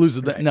guy. I can't lose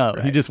to that. No,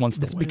 he just wants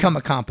to It's win. become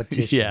a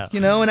competition. Yeah.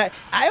 And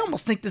I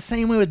almost think the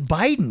same way with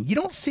Biden. You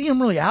don't see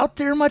him really out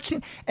there much.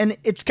 And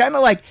it's kind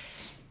of like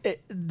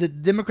the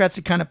Democrats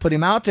have kind of put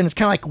him out there, and it's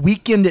kind of like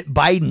Weekend at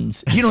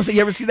Biden's. You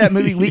ever see that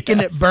movie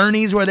Weekend at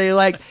Bernie's, where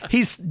they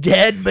he's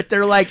dead, but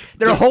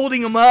they're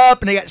holding him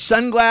up, and they got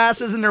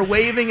sunglasses, and they're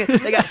waving, and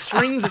they got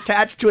strings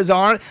attached to his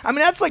arm. I mean,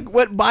 that's like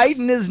what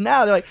Biden is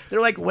now.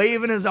 They're like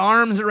waving his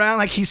arms around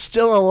like he's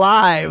still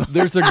alive.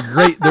 There's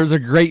a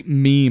great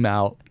meme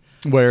out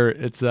where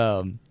it's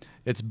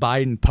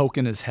Biden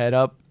poking his head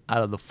up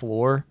out of the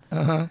floor,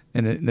 and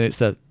it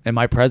says, "Am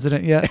I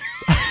president yet?"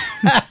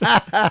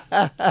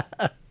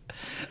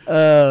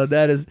 Oh,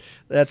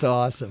 that's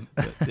awesome.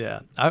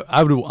 Yeah,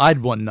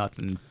 I'd want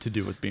nothing to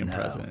do with being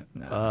president.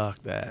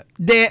 Fuck that.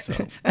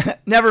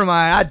 Never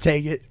mind. I'd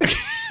take it.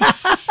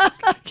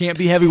 Can't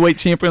be heavyweight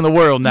champion of the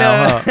world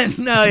now. Huh?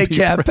 No, you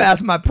can't.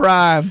 Past my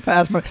prime.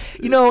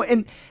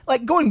 And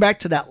like going back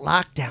to that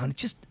lockdown,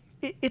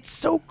 it's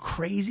so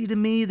crazy to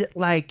me that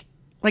like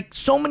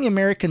so many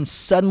Americans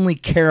suddenly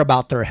care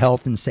about their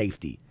health and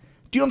safety.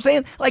 Do you know what I'm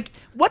saying? Like,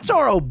 what's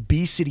our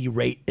obesity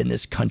rate in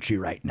this country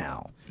right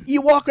now?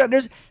 You walk around,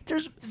 there's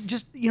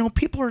just,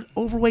 people are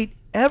overweight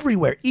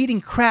everywhere, eating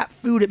crap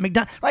food at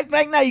McDonald's. Like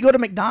right now, you go to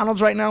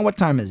McDonald's right now, what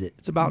time is it?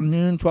 It's about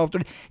noon,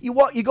 12:30.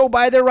 You go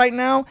by there right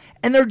now,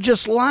 and they're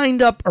just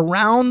lined up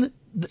around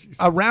the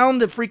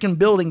freaking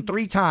building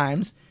 3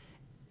 times,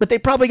 but they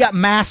probably got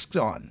masks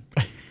on.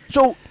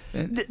 So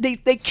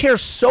they care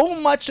so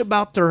much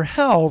about their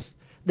health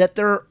that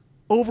they're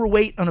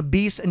overweight and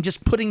obese and just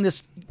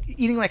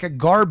eating like a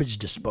garbage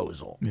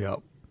disposal. Yep.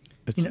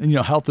 It's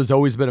health has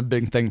always been a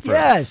big thing for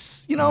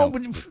us.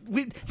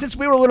 Yes. Since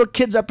we were little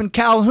kids up in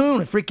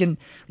Calhoun, freaking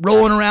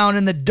rolling around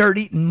in the dirt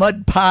eating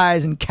mud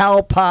pies and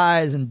cow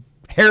pies and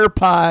hair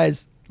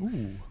pies.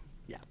 Ooh.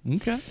 Yeah.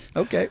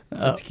 Okay.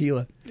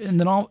 Tequila. And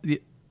then all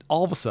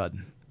of a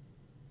sudden,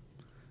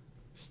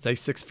 stay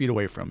 6 feet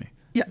away from me.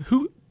 Yeah.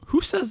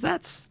 Who says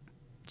that's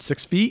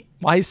 6 feet?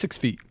 Why 6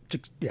 feet?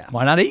 Yeah.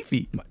 Why not 8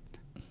 feet?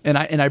 And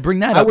I bring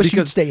that up I wish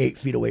because you'd stay 8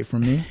 feet away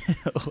from me.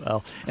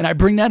 well, and I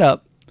bring that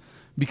up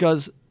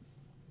because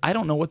I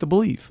don't know what to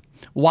believe.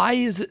 Why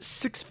is it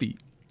 6 feet?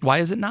 Why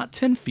is it not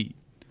 10 feet?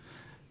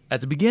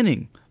 At the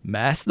beginning,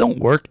 masks don't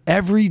work.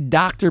 Every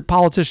doctor,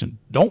 politician,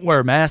 don't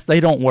wear masks. They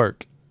don't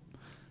work.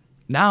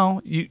 Now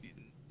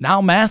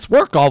masks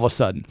work all of a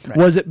sudden. Right.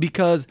 Was it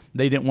because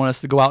they didn't want us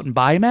to go out and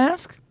buy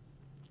masks?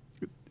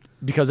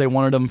 Because they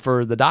wanted them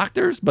for the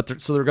doctors,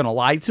 so they're going to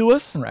lie to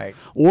us? Right.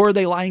 Or are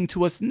they lying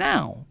to us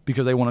now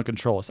because they want to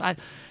control us? I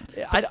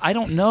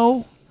don't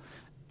know.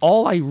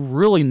 All I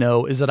really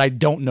know is that I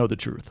don't know the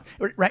truth.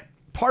 Right.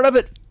 Part of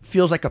it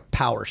feels like a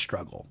power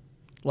struggle.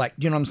 Like,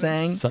 you know what I'm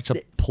saying? Such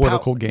a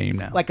political game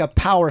now. Like a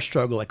power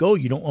struggle. Like, oh,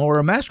 you don't wear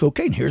a mask?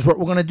 Okay, and here's what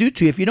we're going to do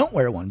to you if you don't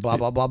wear one. Blah,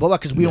 blah, blah, blah, blah.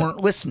 Because we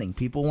weren't listening.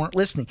 People weren't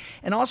listening.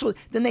 And also,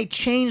 then they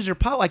changed their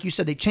policy. Like you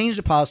said, they changed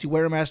the policy.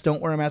 Wear a mask,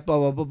 don't wear a mask, blah,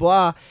 blah, blah,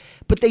 blah.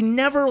 But they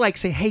never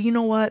say, hey, you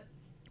know what?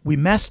 We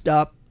messed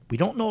up. We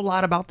don't know a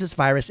lot about this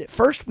virus. At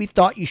first, we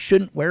thought you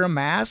shouldn't wear a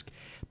mask.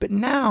 But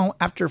now,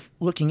 after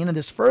looking into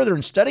this further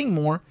and studying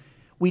more,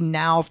 we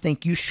now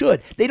think you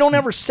should. They don't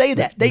ever say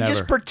that. They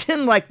just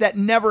pretend like that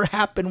never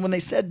happened when they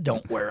said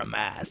don't wear a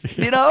mask.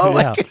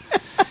 Yeah.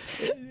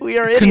 We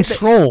are idiots.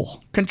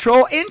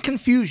 Control and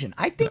confusion.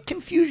 I think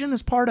confusion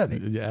is part of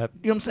it. Yeah. You know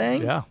what I'm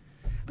saying? Yeah.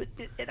 But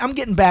I'm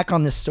getting back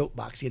on this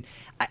soapbox again.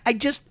 I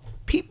just,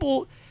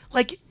 people,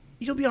 like,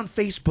 you'll be on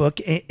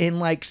Facebook and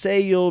like,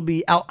 say you'll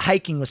be out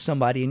hiking with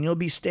somebody and you'll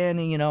be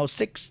standing,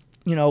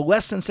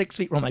 less than 6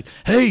 feet. I'm like,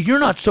 hey, you're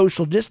not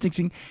social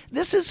distancing.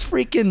 This is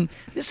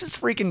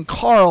freaking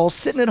Carl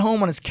sitting at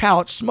home on his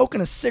couch, smoking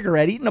a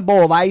cigarette, eating a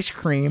bowl of ice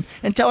cream,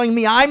 and telling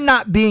me I'm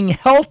not being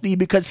healthy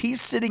because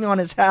he's sitting on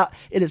his at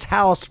his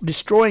house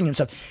destroying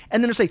himself.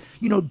 And then they say,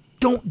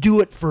 don't do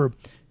it for.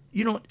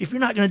 If you're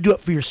not going to do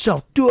it for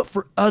yourself, do it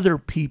for other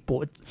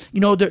people.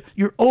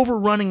 You're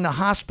overrunning the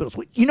hospitals.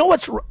 You know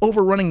what's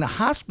overrunning the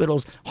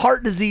hospitals?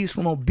 Heart disease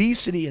from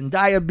obesity and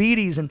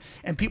diabetes and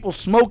people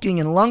smoking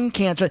and lung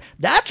cancer.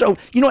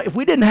 If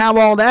we didn't have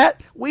all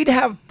that, we'd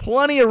have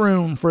plenty of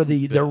room for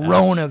the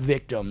Rona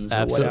victims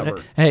or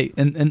whatever. Hey,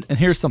 and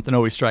here's something that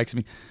always strikes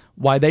me.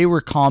 Why they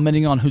were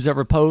commenting on who's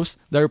ever post,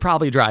 they were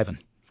probably driving.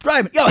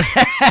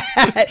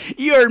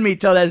 You heard me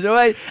tell that. So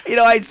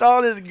I saw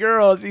this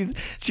girl.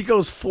 She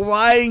goes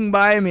flying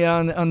by me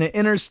on the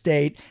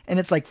interstate, and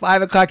it's like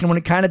 5 o'clock in the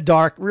morning, kind of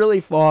dark, really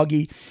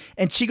foggy,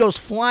 and she goes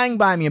flying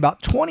by me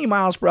about 20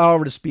 miles per hour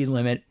over the speed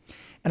limit.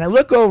 And I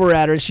look over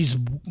at her. She's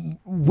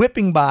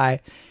whipping by.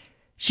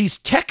 She's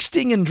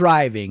texting and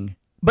driving,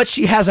 but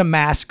she has a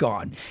mask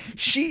on.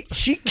 She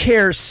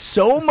cares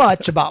so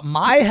much about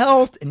my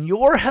health and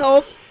your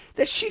health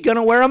that she's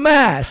gonna wear a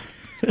mask.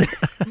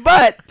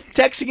 But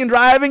texting and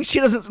driving,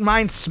 she doesn't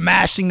mind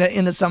smashing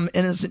into some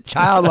innocent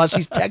child while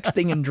she's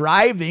texting and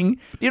driving. Do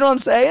you know what I'm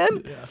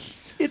saying? Yeah.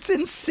 It's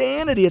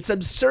insanity. It's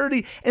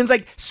absurdity. And it's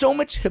like so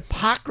much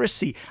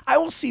hypocrisy. I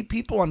will see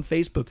people on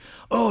Facebook,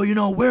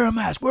 wear a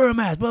mask, blah,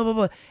 blah,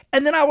 blah.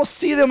 And then I will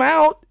see them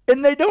out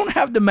and they don't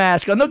have the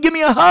mask on. They'll give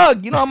me a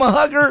hug. I'm a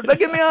hugger. They'll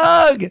give me a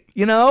hug,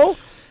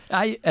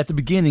 At the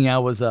beginning, I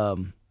was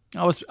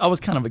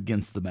kind of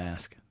against the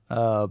mask.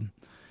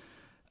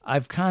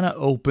 I've kind of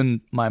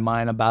opened my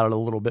mind about it a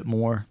little bit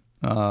more,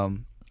 more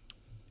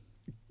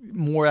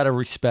out of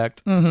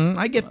respect. Mm-hmm,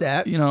 I get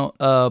that.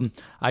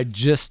 I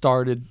just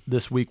started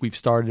this week.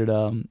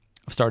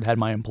 Had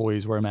my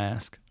employees wear a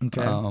mask.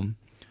 Okay.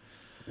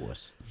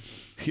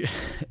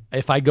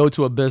 If I go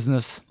to a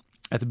business,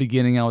 at the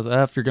beginning, I was,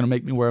 if you're going to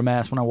make me wear a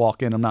mask when I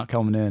walk in, I'm not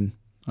coming in.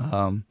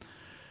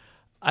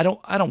 I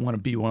don't want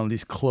to be one of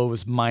these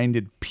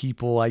closed-minded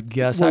people, I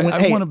guess. I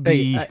want to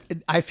be...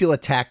 I feel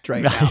attacked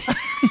right now.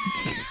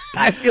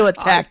 I feel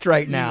attacked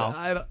right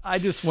now. I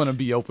just want to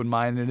be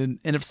open-minded. And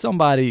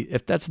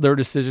if that's their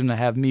decision to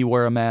have me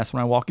wear a mask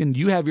when I walk in,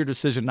 you have your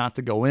decision not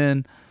to go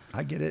in.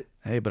 I get it.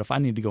 Hey, but if I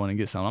need to go in and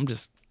get something,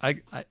 I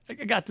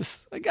got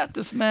this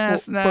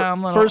mask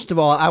now. First of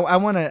all, I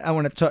want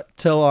to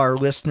tell our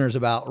listeners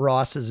about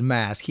Ross's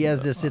mask. He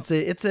has this.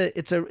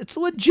 It's a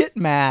legit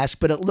mask,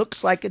 but it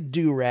looks like a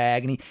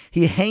do-rag, and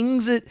he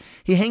hangs it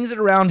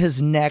around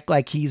his neck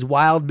like he's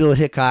Wild Bill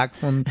Hickok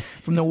from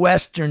the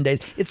Western days.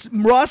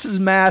 Ross's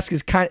mask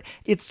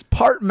it's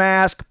part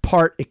mask,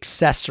 part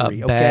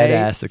accessory. Okay,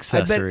 badass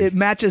accessory. I bet it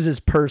matches his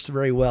purse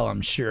very well,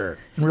 I'm sure,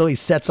 and really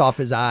sets off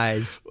his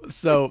eyes.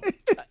 So,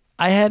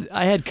 I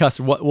had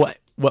customers.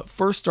 What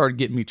first started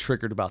getting me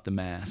triggered about the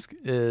mask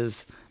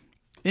is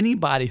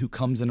anybody who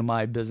comes into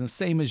my business,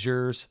 same as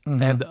yours, I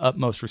have the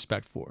utmost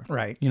respect for.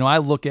 Right. I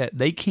look at,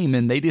 they came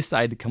in, they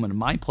decided to come into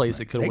my place.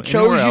 They could have went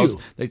chose anywhere you.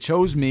 else. They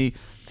chose me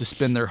to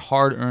spend their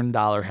hard-earned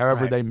dollar,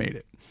 however they made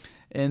it.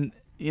 And,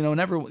 and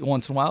every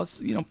once in a while, it's,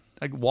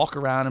 I walk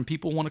around and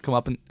people want to come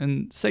up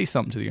and say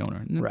something to the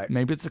owner. Right.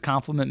 Maybe it's a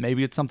compliment.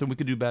 Maybe it's something we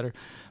could do better.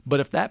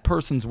 But if that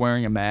person's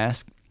wearing a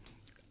mask,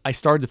 I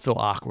started to feel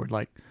awkward.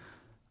 Like,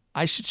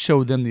 I should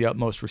show them the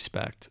utmost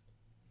respect.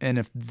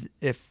 And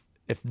if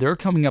they're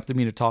coming up to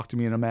me to talk to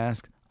me in a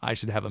mask, I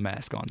should have a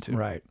mask on too.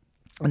 Right.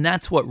 And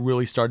that's what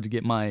really started to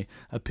get my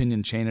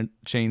opinion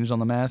changed on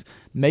the mask.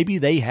 Maybe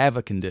they have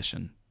a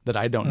condition that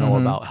I don't know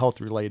about, health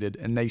related,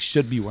 and they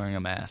should be wearing a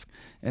mask.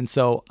 And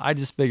so I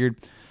just figured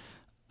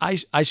I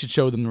should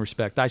show them the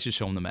respect. I should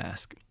show them the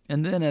mask.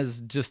 And then as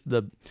just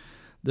the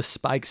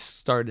spikes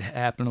started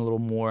happening a little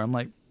more, I'm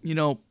like,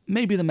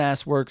 maybe the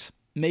mask works,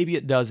 maybe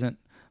it doesn't.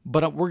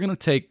 But we're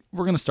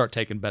gonna start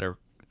taking better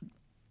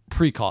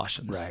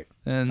precautions. Right.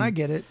 And I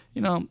get it.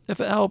 If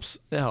it helps,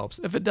 it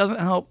helps. If it doesn't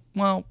help,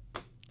 well,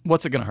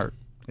 what's it gonna hurt?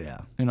 Yeah.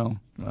 Well,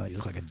 you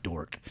look like a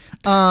dork.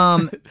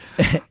 And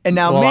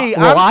now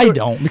I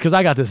don't, because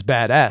I got this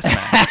badass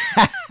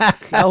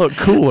mask. I look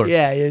cooler.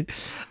 Yeah. You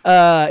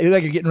look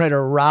like you're getting ready to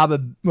rob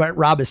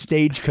a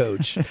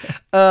stagecoach.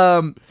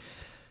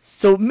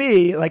 So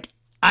me,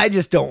 I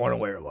just don't want to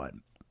wear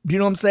one. Do you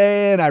know what I'm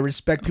saying? I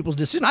respect people's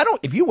decision.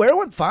 If you wear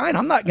one, fine.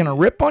 I'm not going to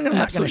rip on you. I'm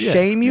not going to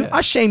shame you. Yeah.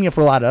 I'll shame you for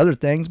a lot of other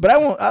things, but I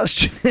won't.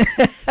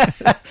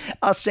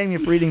 I'll shame you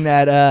for eating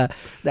that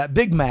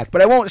Big Mac,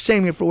 but I won't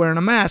shame you for wearing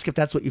a mask if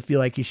that's what you feel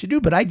like you should do.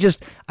 But I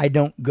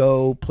don't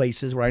go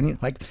places where I need,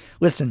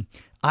 listen,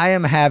 I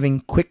am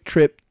having Quick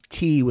Trip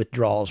tea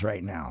withdrawals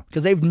right now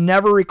because they've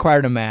never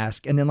required a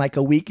mask. And then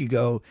a week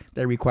ago,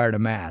 they required a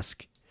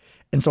mask.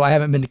 And so I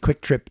haven't been to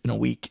Quick Trip in a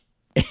week.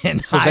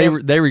 And So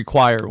they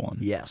require one.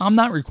 Yes. I'm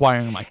not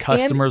requiring my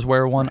customers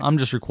wear one. I'm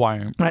just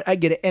requiring. I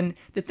get it. And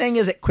the thing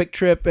is, at Quick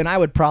Trip, and I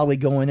would probably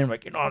go in there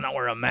like, I'm not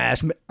wearing a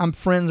mask. But I'm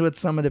friends with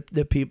some of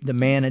the people, the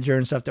manager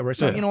and stuff that work.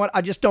 So Yeah. you know what?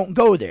 I just don't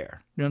go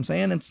there. You know what I'm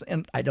saying?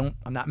 And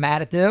I'm not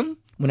mad at them.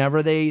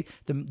 Whenever they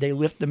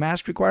lift the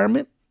mask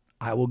requirement,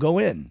 I will go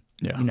in.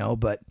 Yeah. You know,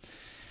 but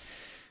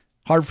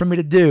hard for me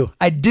to do.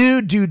 I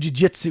do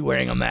jiu-jitsu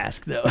wearing a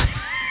mask though.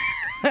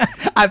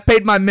 I've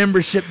paid my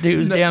membership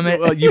dues, damn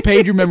it. Well, you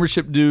paid your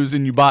membership dues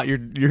and you bought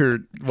your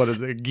what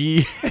is it,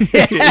 gi?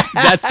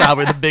 That's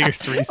probably the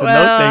biggest reason.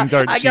 Well, Those things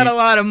aren't I cheap. got a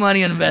lot of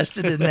money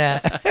invested in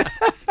that.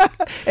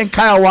 And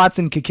Kyle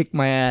Watson could kick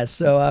my ass,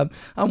 so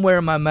I'm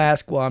wearing my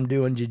mask while I'm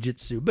doing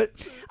jiu-jitsu. But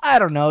I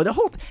don't know.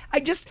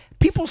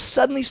 People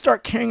suddenly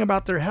start caring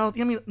about their health.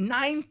 I mean,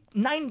 nine.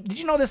 Did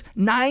you know this?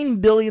 9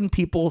 billion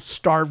people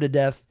starve to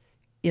death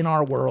in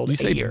our world You a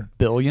say year.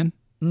 billion?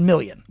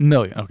 Million.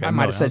 Million. Okay. I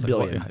might have million. said was like,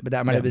 billion, what? but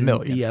that might have been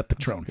million. the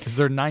Patron. Is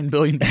there 9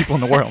 billion people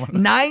in the world?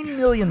 9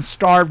 million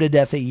starve to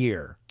death a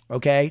year.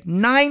 Okay,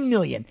 9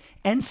 million,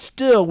 and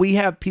still we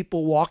have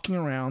people walking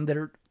around that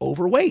are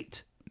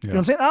overweight. You know what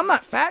I'm saying? I'm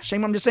not fat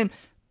shaming. I'm just saying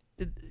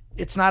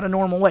it's not a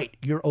normal weight.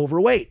 You're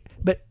overweight,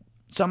 but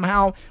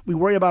somehow we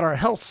worry about our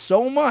health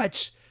so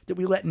much that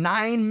we let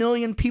 9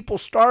 million people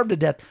starve to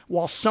death,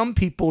 while some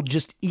people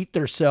just eat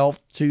themselves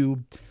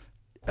to,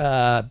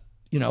 a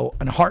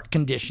heart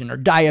condition or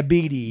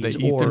diabetes. They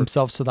eat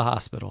themselves to the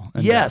hospital.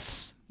 And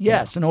Yes,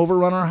 and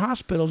overrun our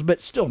hospitals,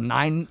 but still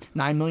 9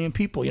 million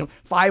people.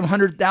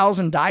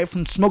 500,000 die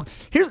from smoke.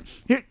 Here,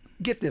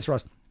 get this,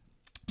 Russ.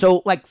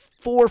 So like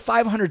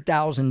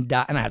 500,000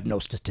 die, and I have no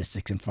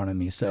statistics in front of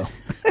me, so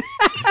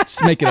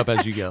just make it up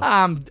as you go.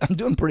 I'm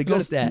doing pretty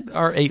good at that.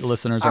 Our 8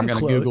 listeners aren't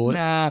going to Google it.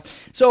 Nah.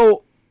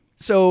 So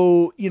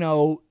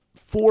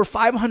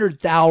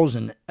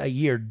 500,000 a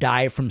year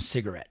die from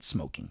cigarette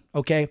smoking.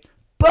 Okay,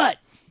 but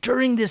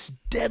during this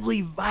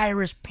deadly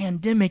virus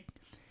pandemic,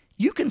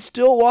 you can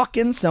still walk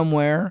in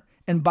somewhere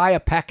and buy a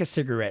pack of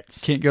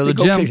cigarettes. Can't go to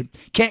the gym.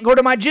 Can't go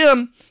to my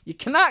gym. You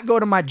cannot go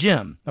to my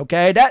gym.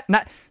 Okay, that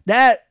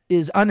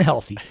is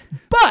unhealthy.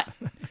 But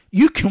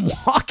you can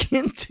walk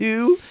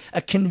into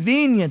a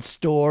convenience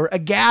store, a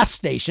gas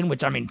station,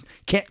 which, I mean,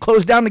 can't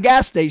close down the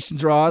gas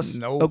stations, Ross.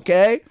 No.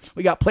 Okay?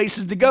 We got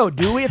places to go,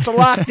 do we? It's a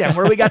lockdown.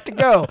 Where we got to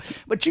go?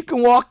 But you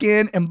can walk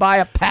in and buy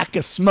a pack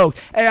of smoke.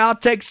 Hey, I'll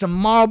take some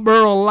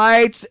Marlboro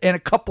Lights and a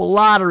couple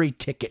lottery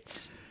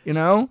tickets,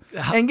 And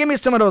give me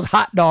some of those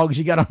hot dogs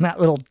you got on that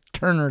little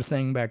Turner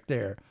thing back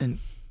there. And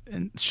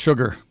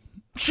sugar.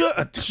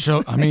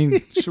 I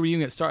mean, should we even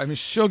get started? I mean,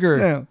 sugar.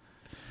 Yeah.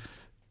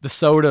 The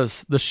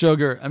sodas, the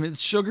sugar. I mean,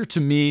 sugar to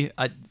me,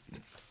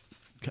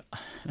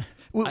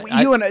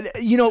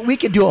 we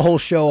could do a whole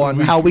show on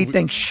how we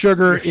think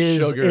sugar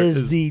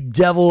is the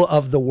devil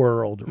of the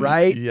world,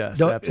 right? Yes,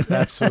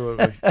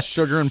 absolutely.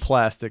 Sugar and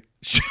plastic.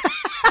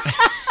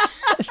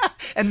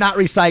 And not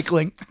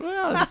recycling.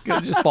 Well,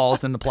 it just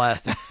falls into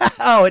plastic.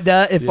 Oh, it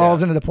does. It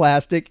falls into the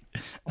plastic.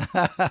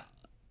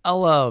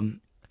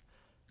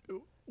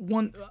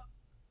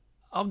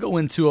 I'll go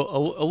into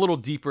a little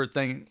deeper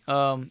thing.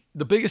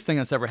 The biggest thing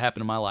that's ever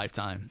happened in my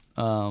lifetime,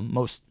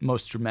 most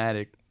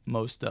dramatic,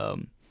 most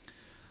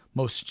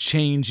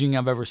changing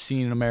I've ever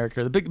seen in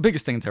America. The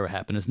biggest thing that's ever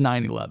happened is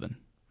 9/11.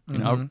 You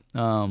know,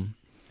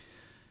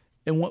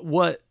 and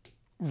what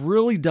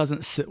really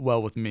doesn't sit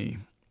well with me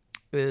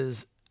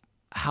is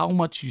how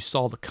much you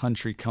saw the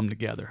country come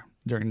together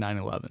during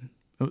 9/11.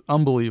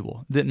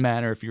 Unbelievable. It didn't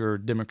matter if you were a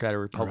Democrat or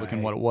Republican,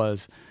 Right. what it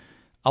was.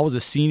 I was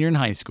a senior in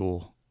high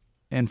school.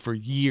 And for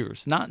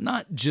years, not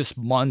just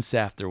months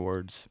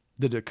afterwards,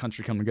 did the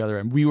country come together,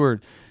 and we were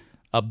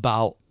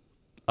about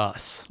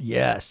us.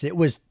 Yes, it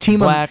was Team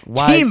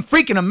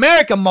freaking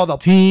America, mother.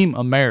 Team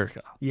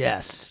America.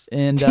 Yes,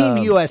 And Team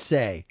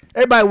USA.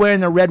 Everybody wearing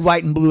the red,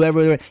 white, and blue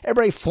everywhere.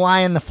 Everybody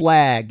flying the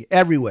flag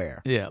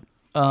everywhere. Yeah.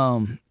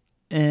 And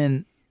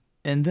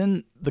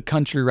then the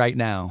country right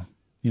now.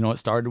 It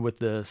started with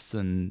this,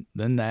 and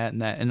then that,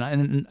 and that,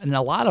 and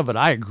a lot of it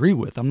I agree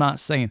with. I'm not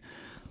saying.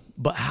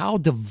 But how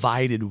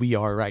divided we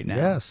are right now.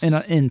 Yes.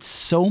 And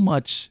so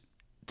much,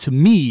 to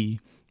me,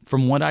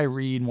 from what I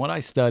read and what I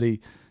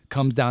study,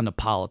 comes down to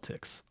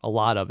politics. A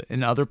lot of it.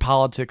 And other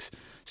politics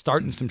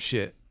starting some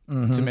shit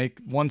to make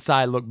one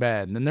side look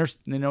bad. And then there's,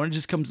 it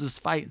just comes this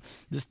fight,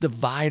 this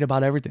divide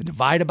about everything.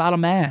 Divide about a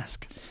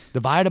mask.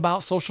 Divide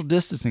about social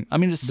distancing. I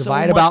mean, just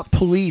divide so about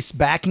police,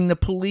 backing the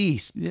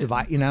police. Yeah.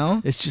 Divide,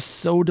 It's just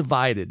so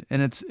divided.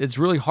 And it's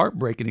really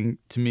heartbreaking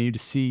to me to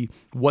see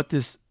what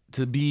this...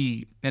 To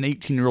be an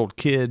 18-year-old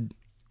kid,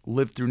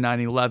 lived through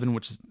 9/11,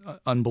 which is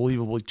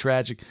unbelievably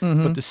tragic,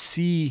 but to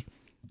see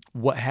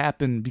what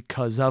happened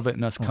because of it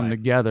and us come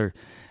together,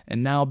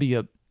 and now be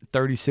a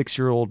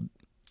 36-year-old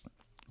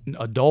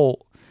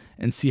adult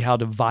and see how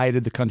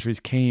divided the countries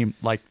came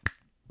like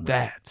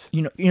that.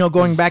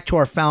 Going back to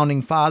our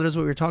founding fathers,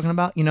 what we were talking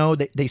about,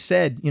 they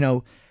said,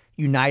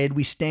 united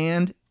we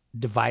stand,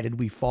 divided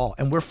we fall,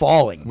 and we're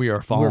falling. We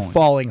are falling. We're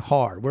falling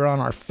hard. We're on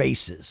our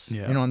faces.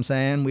 Yeah. You know what I'm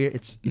saying?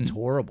 It's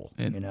horrible.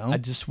 And I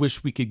just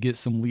wish we could get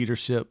some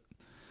leadership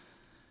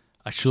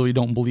I surely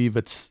don't believe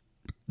it's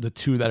the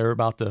two that are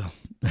about to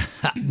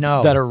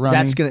No, that are running.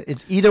 That's gonna.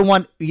 It's either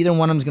one. Either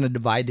one of them's gonna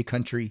divide the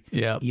country.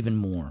 Yeah. even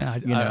more.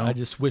 And I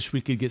just wish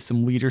we could get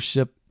some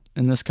leadership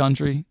in this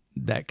country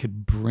that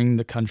could bring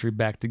the country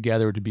back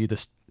together to be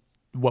this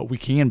what we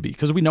can be,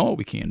 because we know what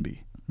we can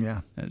be.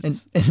 Yeah,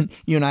 It's- and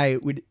you and I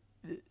we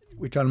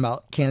were talking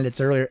about candidates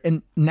earlier,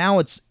 and now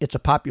it's a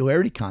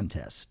popularity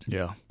contest.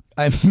 Yeah.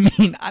 I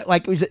mean,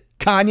 like we said,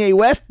 Kanye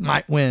West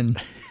might win.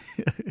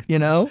 You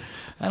know,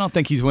 I don't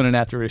think he's winning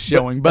after his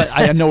showing, but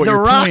I know what The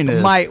your Rock point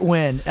is. might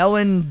win.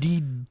 Ellen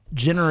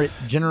DeGenerate,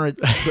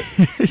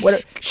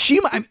 whatever.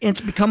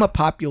 It's become a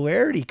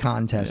popularity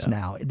contest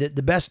now.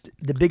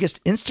 The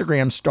biggest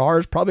Instagram star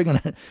is probably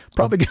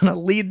gonna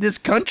lead this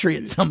country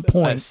at some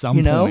point. At some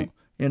you know? point.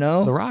 You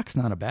know, The Rock's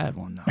not a bad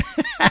one though.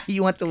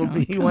 you want the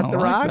I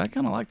Rock?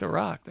 kind of like The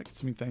Rock. That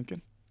gets me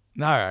thinking.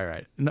 All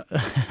right.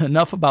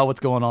 Enough about what's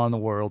going on in the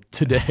world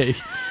today.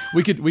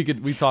 We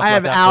talked. I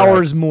have about that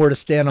hours more to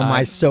stand on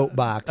my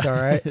soapbox. All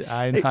right.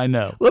 I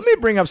know. Let me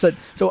bring up something.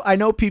 So I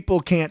know people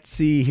can't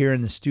see here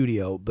in the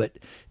studio, but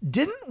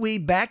didn't we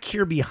back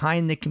here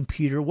behind the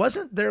computer?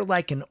 Wasn't there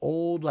like an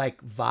old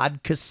like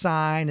vodka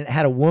sign? And it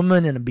had a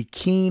woman in a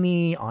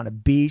bikini on a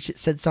beach. It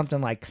said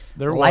something like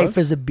There "Life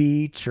was. is a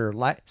beach" or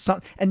like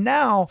something. And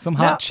now Some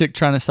hot now- chick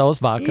trying to sell us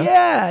vodka.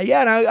 Yeah.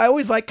 And I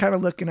always like kind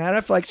of looking at it.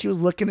 I feel like she was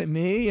looking at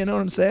me. You know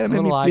what I'm saying? It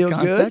made me Little eye feel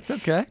good. contact.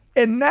 Okay.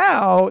 And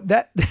now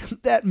that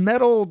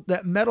metal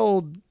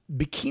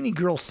bikini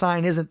girl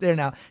sign isn't there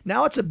now.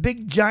 Now it's a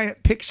big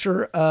giant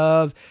picture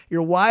of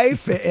your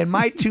wife and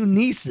my two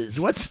nieces.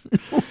 Where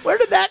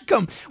did that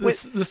come?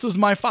 This was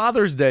my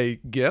Father's Day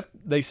gift.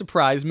 They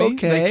surprised me.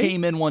 Okay. They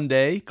came in one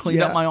day, cleaned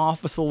Yeah. up my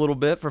office a little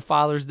bit for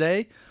Father's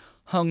Day,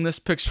 hung this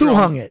picture. Who on-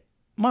 hung it?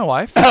 My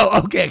wife. Oh,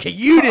 okay.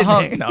 You didn't.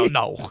 Hung,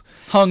 no.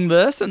 Hung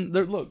this, and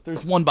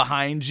there's one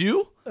behind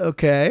you.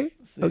 Okay.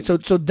 So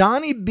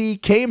Donnie B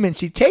came in.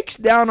 She takes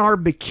down our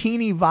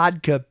bikini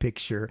vodka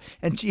picture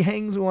and she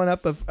hangs one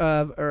up of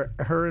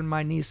her and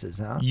my nieces.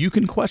 Huh? You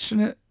can question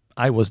it.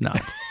 I was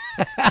not.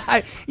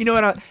 You know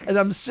what? As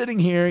I'm sitting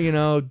here, you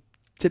know,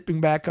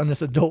 tipping back on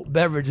this adult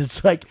beverage,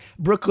 it's like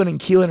Brooklyn and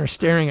Keelan are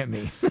staring at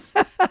me.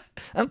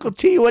 Uncle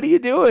T, what are you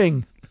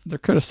doing? They're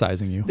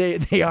criticizing you.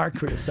 They are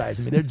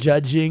criticizing me. They're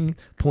judging,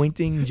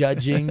 pointing,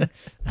 judging.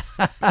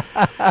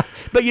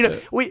 But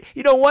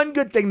one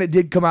good thing that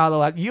did come out of the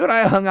lot. You and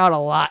I hung out a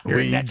lot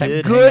during We that time.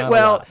 did hang Good, out a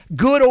well, lot.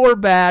 good or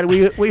bad,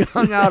 we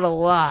hung out a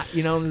lot.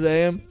 You know what I'm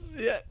saying?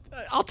 Yeah,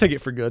 I'll take it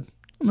for good.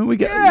 I mean, we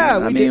got. Yeah,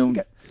 I we mean,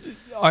 did.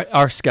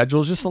 our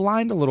schedules just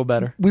aligned a little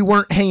better. We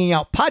weren't hanging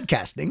out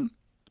podcasting.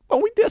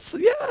 Well, we did.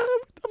 Yeah. I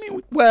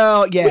mean,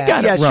 Well, yeah, we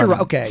got yes, it you're running.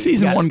 right. Okay,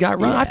 Season one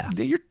got run.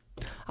 yeah.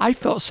 I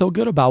felt so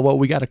good about what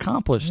we got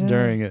accomplished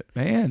during it,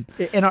 man.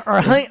 And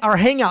our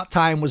hangout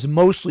time was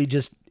mostly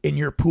just in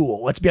your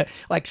pool. Let's be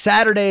like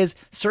Saturdays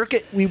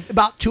circuit. We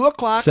about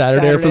 2:00.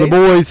 Saturday for the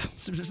boys.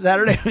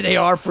 Saturday they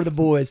are for the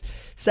boys.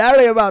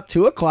 Saturday about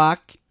 2:00.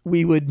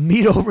 We would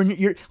meet over. And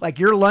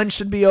your lunch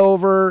should be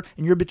over,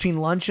 and you're between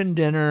lunch and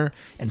dinner.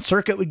 And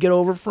circuit would get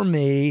over for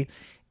me.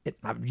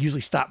 I would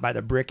usually stop by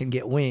the Brick and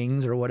get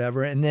wings or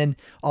whatever, and then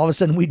all of a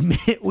sudden we'd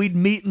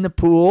meet in the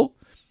pool.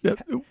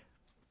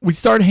 We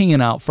started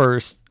hanging out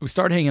first. We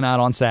started hanging out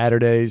on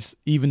Saturdays,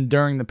 even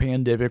during the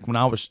pandemic when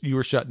you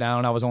were shut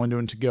down. I was only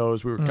doing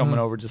to-goes. We were coming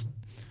over, just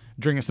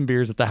drinking some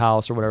beers at the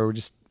house or whatever. We're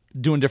just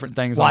doing different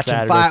things Watching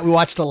on Saturday. We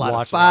watched a lot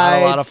of A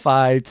fights. lot of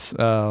fights.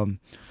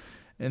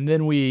 And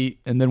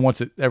then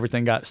once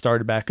everything got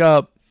started back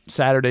up,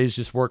 Saturdays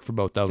just worked for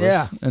both of us.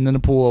 Yeah. And then the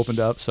pool opened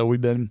up, so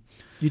we've been.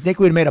 You'd think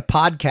we'd have made a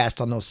podcast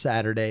on those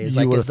Saturdays,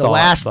 You like would've the thought,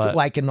 last, but-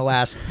 like in the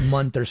last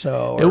month or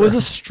so. It was a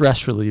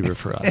stress reliever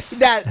for us.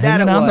 That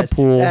Hanging it out in was. the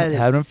pool, That is.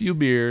 having a few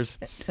beers,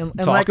 and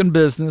talking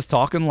business,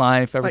 talking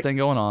life, everything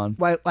going on.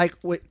 like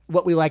what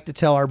we like to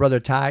tell our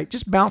brother Ty,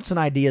 just bouncing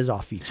ideas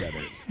off each other.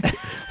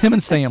 Him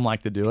and Sam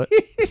like to do it.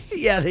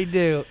 Yeah, they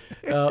do.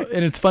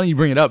 And it's funny you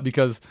bring it up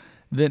because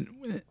and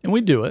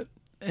we do it.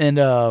 And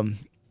I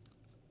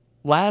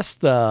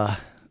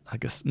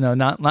guess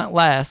not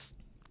last,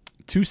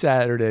 two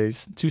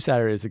Saturdays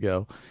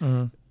ago,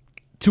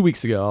 2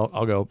 weeks ago,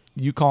 I'll go,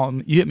 you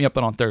hit me up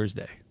on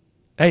Thursday.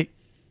 Hey,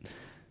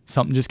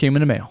 something just came in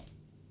the mail.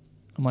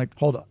 I'm like,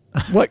 Hold on.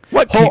 what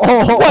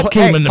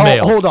came in the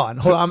mail? Hold on.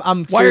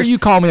 I'm Why are you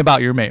calling me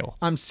about your mail?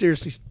 I'm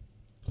seriously.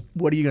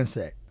 What are you gonna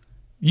say?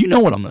 You know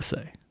what I'm going to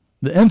say.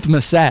 The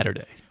infamous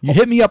Saturday. You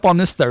hit me up on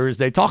this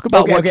Thursday. Talk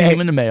about what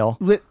came in the mail.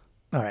 All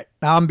right.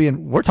 Now I'm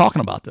being. We're talking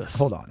about this.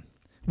 Hold on.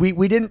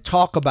 We didn't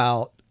talk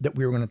about that.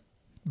 We were gonna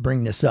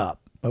bring this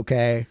up.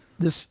 Okay.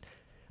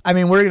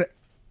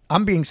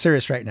 I'm being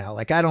serious right now.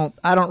 Like I don't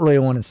really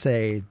want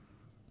to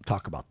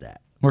talk about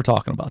that. We're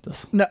talking about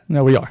this.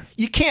 No, we are.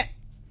 You can't.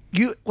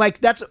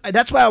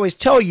 That's why I always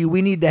tell you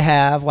we need to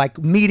have like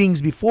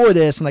meetings before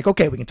this and like,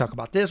 okay, we can talk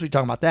about this, we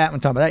talk about that, we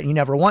talk about that. And you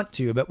never want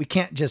to, but we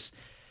can't just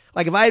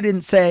like if I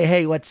didn't say,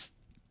 hey, let's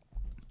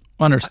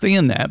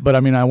Understand that, but I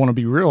mean, I want to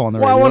be real on the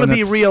Well, radio. I want to and be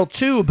it's- real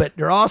too, but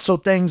there are also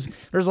things.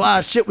 There's a lot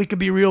of shit we could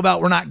be real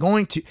about. We're not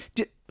going to.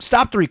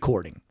 Stop the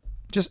recording.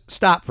 Just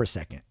stop for a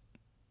second.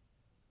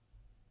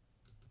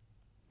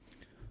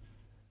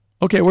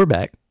 okay, we're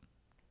back.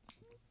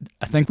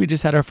 I think we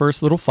just had our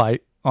first little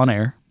fight on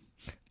air.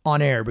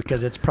 On air,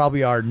 because it's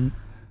probably our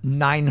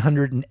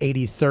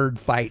 983rd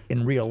fight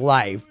in real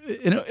life.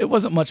 It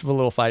wasn't much of a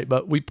little fight,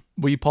 but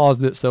we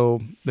paused it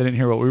so they didn't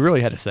hear what we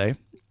really had to say.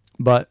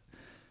 But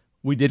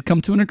we did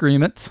come to an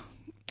agreement.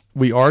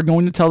 We are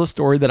going to tell the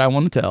story that I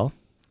want to tell.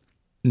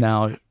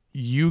 Now,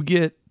 you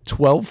get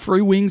 12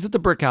 free wings at the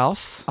Brick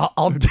House.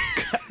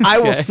 I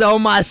will sell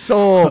my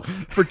soul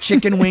for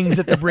chicken wings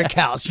at the Brick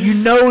House. You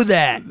know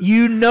that.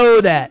 You know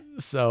that.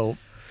 So,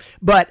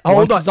 but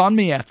hold on. It's on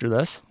me after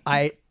this.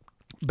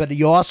 But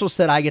you also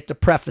said I get to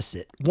preface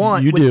it.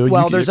 One, you do.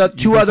 Well, there's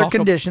two other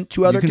conditions.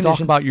 You can talk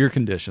about your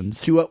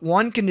conditions.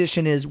 One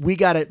condition is we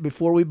got it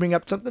before we bring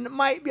up something that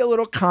might be a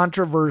little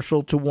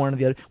controversial to one of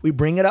the other. We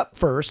bring it up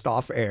first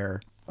off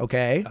air.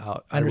 Okay,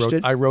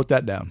 understood. I wrote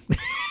that down.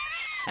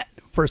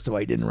 First of all,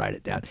 I didn't write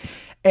it down.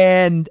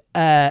 And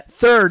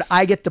third,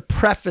 I get to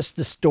preface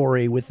the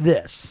story with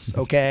this.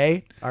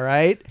 Okay, all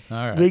right.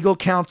 Legal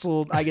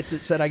counsel. I get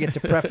to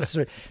preface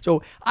it.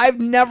 So I've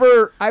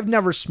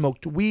never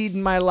smoked weed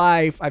in my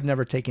life. I've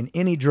never taken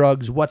any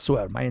drugs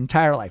whatsoever. My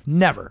entire life,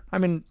 never. I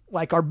mean,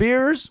 like our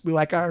beers, we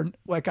like our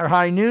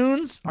high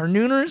noons, our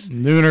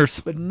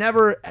nooners. But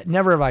never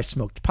have I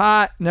smoked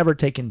pot. Never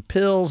taken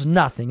pills.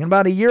 Nothing. And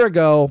about a year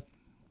ago,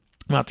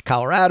 I went out to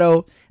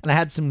Colorado and I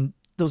had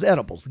those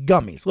edibles,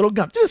 gummies, little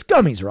gummies, just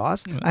gummies,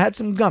 Ross. I had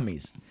some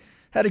gummies,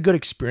 had a good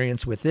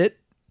experience with it.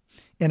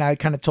 And I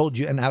kind of told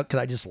you, and because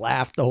I just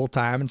laughed the whole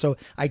time. And so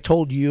I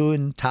told you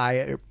and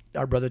Ty,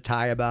 our brother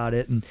Ty, about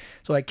it. And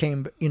so I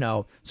came,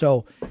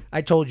 so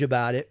I told you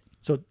about it.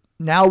 So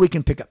now we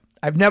can pick up.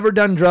 I've never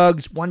done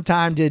drugs. One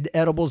time did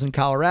edibles in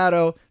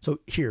Colorado. So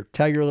here,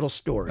 tell your little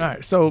story. All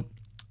right. So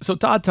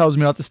Todd tells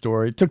me about the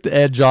story. Took the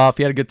edge off.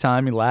 He had a good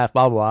time. He laughed,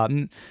 blah, blah, blah.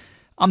 And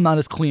I'm not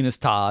as clean as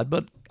Todd,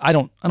 but I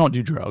don't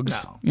do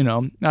drugs.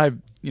 No.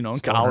 In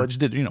college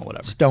did,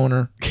 whatever.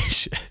 Stoner.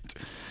 Shit.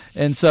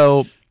 And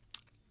so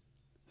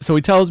he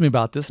tells me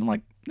about this. And I'm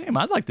like, damn,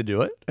 I'd like to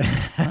do it.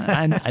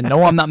 I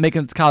know I'm not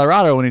making it to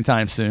Colorado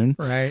anytime soon.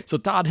 Right. So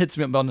Todd hits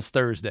me up on this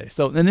Thursday.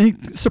 So then he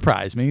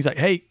surprised me. He's like,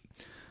 hey,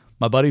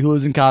 my buddy who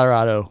lives in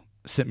Colorado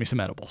sent me some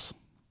edibles.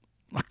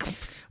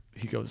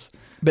 He goes,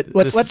 but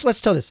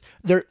let's tell this.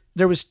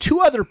 There was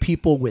two other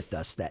people with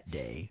us that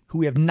day who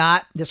we have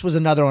not. This was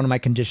another one of my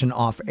condition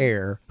off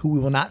air. Who we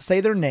will not say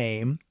their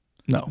name.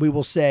 No, we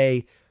will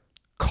say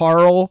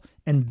Carl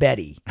and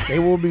Betty. They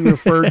will be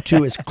referred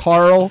to as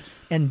Carl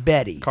and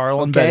Betty.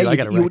 Carl and Betty. I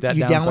got to write that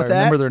down. Down so with I that?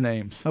 remember their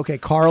names. Okay,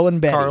 Carl and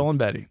Betty. Carl and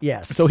Betty.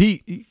 Yes. So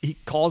he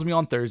calls me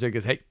on Thursday.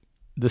 Goes, hey,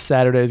 this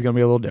Saturday is going to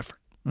be a little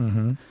different.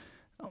 Mm-hmm.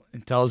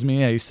 And tells me,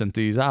 hey, he sent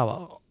these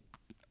out.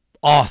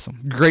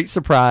 Awesome. Great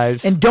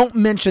surprise. And don't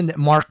mention that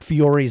Mark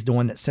Fiore is the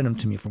one that sent them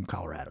to me from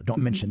Colorado.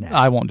 Don't mention that.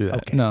 I won't do that.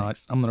 Okay, no,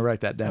 thanks. I'm going to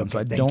write that down Okay, so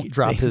I thank don't you.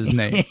 drop his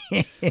name.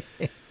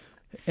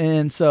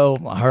 And so,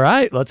 all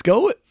right, let's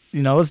go.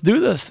 Let's do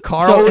this.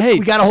 Carl, so, hey,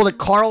 we got a hold of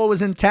Carl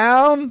was in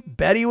town.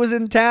 Betty was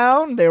in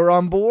town. They were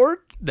on board.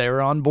 They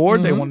were on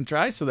board. They wanted to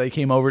try, so they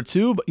came over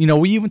too. But,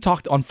 we even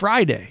talked on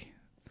Friday.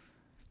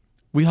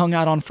 We hung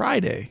out on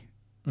Friday.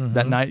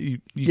 That night you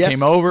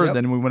came over, Yep.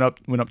 then we went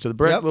up to the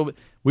brick Yep. a little bit.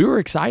 We were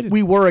excited.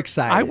 We were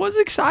excited. I was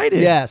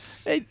excited.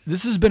 Yes. Hey,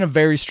 this has been a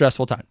very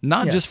stressful time.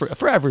 Not Yes. just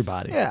for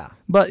everybody. Yeah.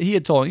 But he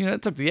had told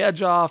it took the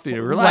edge off. He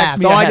relaxed Laughed.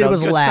 me. All I had did a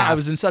was good laugh. time. I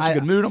was in such a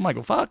good mood. I'm like,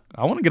 well, fuck,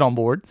 I want to get on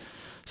board.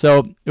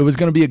 So it was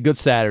going to be a good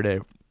Saturday.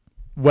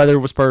 Weather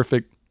was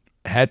perfect.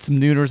 Had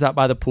some nooners out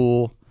by the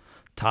pool.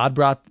 Todd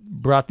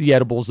brought the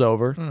edibles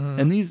over,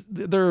 and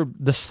they're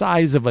the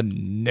size of a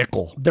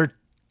nickel. They're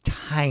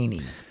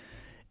tiny.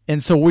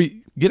 And so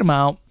we get them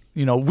out.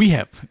 We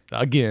have,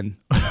 again,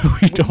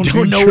 we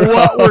don't know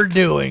what we're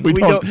doing. We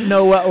don't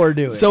know what we're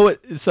doing. So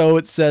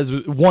it says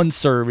one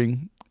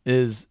serving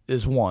is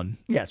one.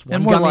 Yes,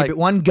 And one we're gummy, like, but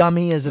one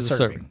gummy is a a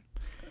serving.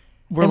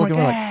 We're And looking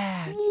we're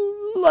like,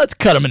 let's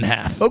cut them in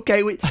half.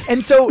 Okay,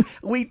 and so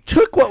we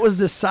took what was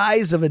the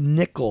size of a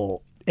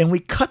nickel and we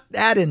cut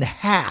that in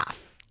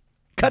half.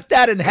 Cut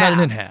it in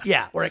half.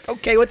 Yeah, we're like,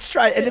 okay, let's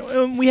try it.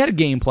 And we had a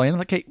game plan.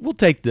 Like, hey, we'll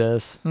take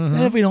this.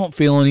 And if we don't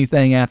feel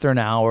anything after an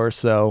hour or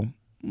so,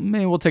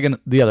 maybe we'll take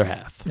the other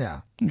half.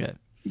 Yeah. Okay.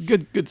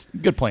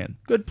 Good plan.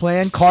 Good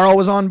plan. Carl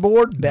was on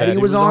board. Betty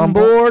was on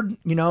board.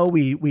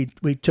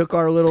 We took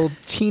our little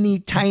teeny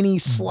tiny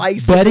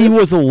slice. Betty of this.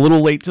 was a little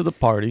late to the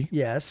party.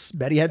 Yes.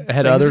 Betty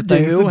had other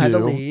things to do. Had to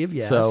leave.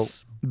 Yes. So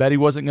Betty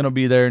wasn't going to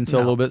be there until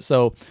a little bit.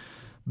 So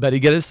Betty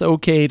get us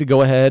okay to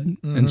go ahead,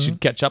 and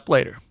she'd catch up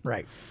later.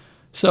 Right.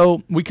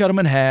 So we cut them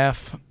in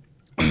half.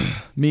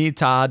 Me,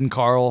 Todd, and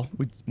Carl,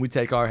 we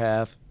take our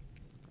half,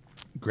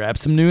 grab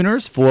some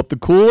nooners, fill up the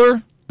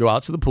cooler, go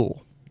out to the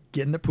pool.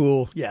 Get in the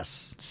pool.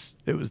 Yes.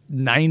 It was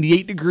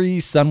 98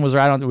 degrees. Sun was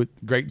right on. It was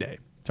a great day.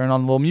 Turn on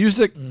a little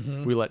music.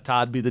 We let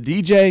Todd be the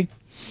DJ.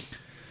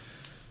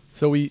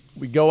 So we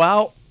go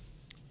out.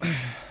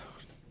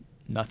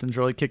 Nothing's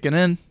really kicking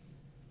in.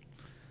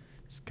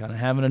 Just kind of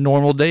having a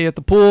normal day at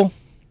the pool.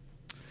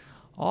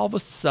 All of a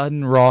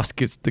sudden, Ross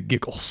gets the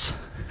giggles.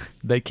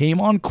 They came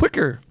on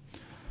quicker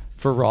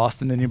for Ross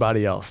than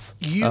anybody else.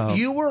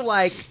 You were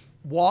like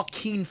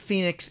Joaquin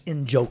Phoenix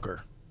in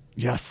Joker.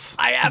 Yes.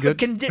 I have a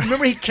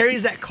remember he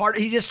carries that card.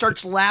 He just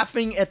starts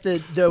laughing at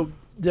the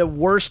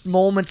worst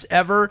moments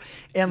ever,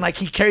 and like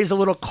he carries a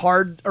little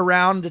card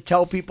around to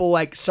tell people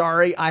like,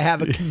 sorry, I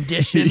have a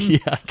condition,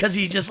 because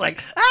he just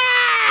like,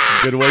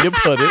 ah! Good way to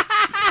put it.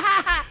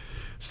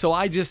 So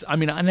I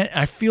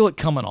feel it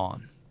coming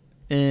on,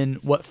 and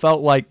what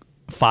felt like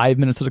 5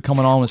 minutes of it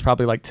coming on was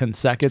probably like 10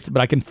 seconds,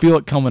 but I can feel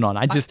it coming on.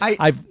 I've smoked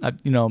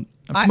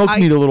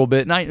weed a little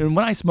bit, and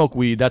when I smoke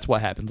weed, that's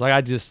what happens. Like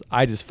I just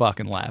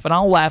fucking laugh, and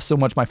I'll laugh so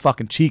much my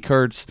fucking cheek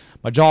hurts,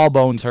 my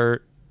jawbones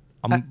hurt,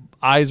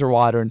 eyes are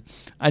watering.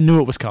 I knew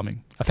it was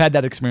coming. I've had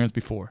that experience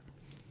before.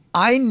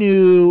 I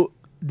knew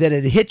that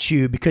it hit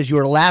you because you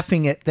were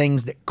laughing at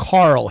things that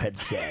Carl had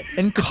said,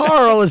 and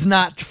Carl is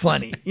not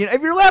funny. You know,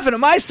 if you're laughing at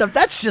my stuff,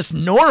 that's just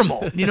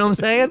normal. You know what I'm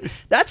saying?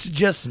 That's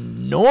just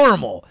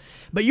normal.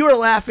 But you were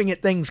laughing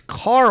at things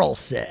Carl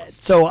said.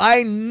 So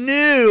I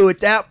knew at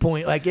that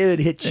point, like, it had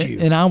hit you.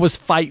 And I was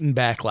fighting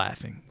back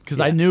laughing because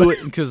I knew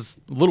it, because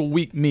little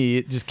weak me,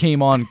 it just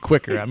came on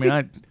quicker. I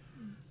mean,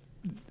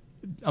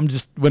 I'm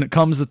just, when it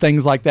comes to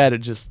things like that,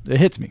 it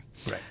hits me.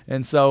 Right.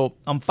 And so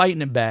I'm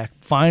fighting it back.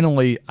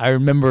 Finally, I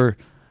remember,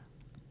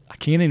 I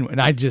can't even, and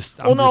it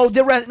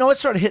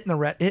started hitting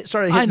it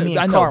started hitting me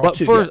and Carl but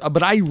too.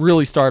 But I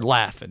really started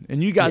laughing,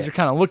 and you guys are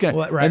kind of looking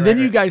at it. Then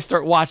you guys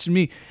start watching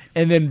me,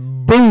 and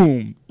then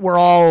boom, we're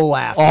all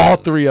laughing. All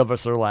three of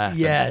us are laughing.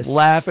 Yes.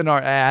 Laughing our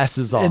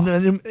asses off.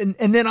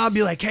 And then I'll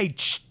be like, hey,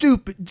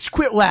 stupid, just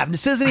quit laughing.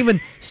 This isn't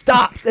even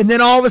stopped. And then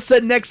all of a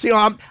sudden, next thing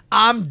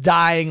I'm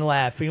dying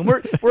laughing.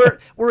 We're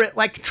at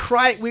like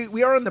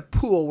we are in the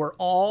pool. We're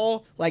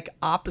all like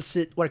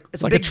opposite.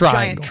 It's like a big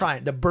giant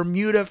triangle. The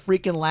Bermuda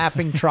freaking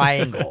laughing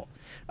triangle.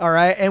 All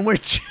right. And we're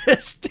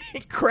just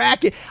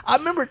cracking. I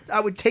remember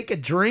I would take a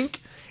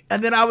drink,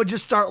 and then I would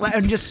just start laughing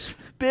and just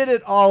spit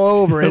it all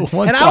over. And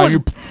I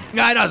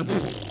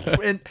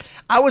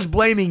was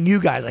blaming you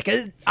guys. Like,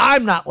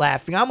 I'm not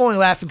laughing. I'm only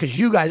laughing because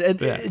you guys.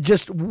 And it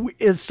just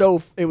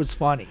it was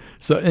funny.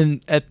 So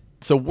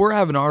we're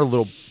having our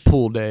little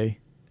pool day,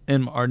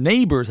 and our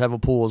neighbors have a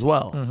pool as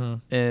well.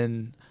 Mm-hmm.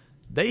 And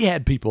they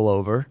had people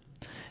over,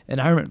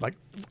 and I remember, like,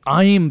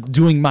 I am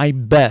doing my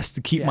best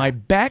to keep my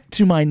back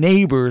to my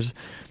neighbors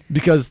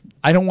because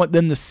I don't want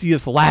them to see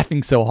us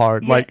laughing so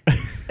hard. Yeah. Like,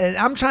 and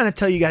I'm trying to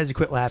tell you guys to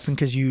quit laughing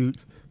because you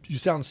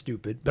sound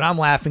stupid, but I'm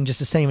laughing just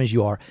the same as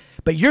you are.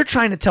 But you're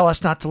trying to tell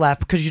us not to laugh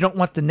because you don't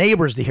want the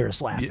neighbors to hear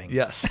us laughing.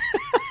 Yes.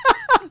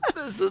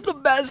 This is the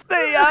best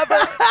day ever.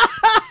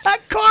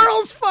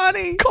 Carl's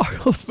funny.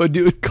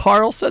 Dude,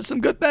 Carl said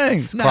some good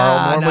things.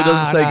 Carl normally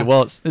doesn't say good.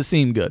 Well, it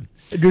seemed good.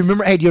 Do you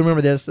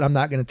remember this? I'm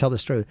not going to tell the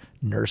story.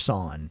 Nurse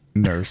on.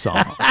 There was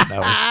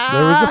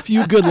a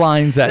few good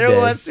lines that day. There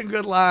was some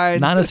good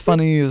lines. Not as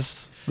funny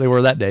as they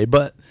were that day,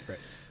 but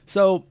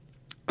so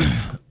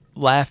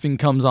laughing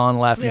comes on,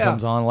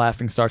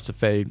 laughing starts to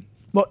fade.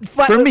 Well,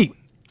 for me.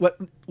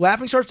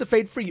 Laughing starts to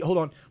fade for you. Hold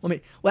on.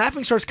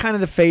 Laughing starts kind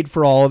of to fade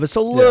for all of us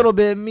a little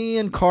bit. Me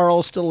and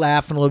Carl still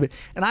laughing a little bit.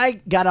 And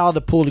I got out of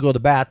the pool to go to the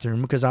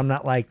bathroom because I'm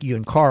not like you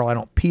and Carl. I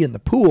don't pee in the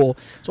pool.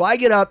 So I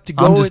get up to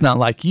go. I'm just not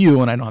like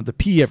you, and I don't have to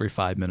pee every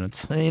 5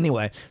 minutes.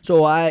 Anyway,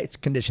 so it's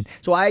conditioned.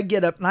 So I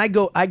get up and I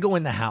go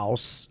in the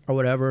house or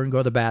whatever and go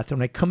to the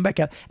bathroom. And I come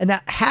back out, and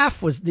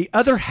the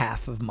other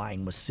half of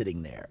mine was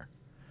sitting there.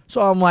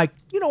 So I'm like,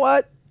 you know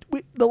what?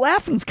 The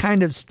laughing's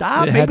kind of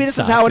stopped. Maybe this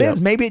is how it ends.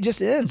 Maybe it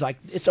just ends. Like,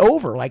 it's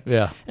over. Like,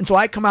 And so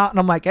I come out and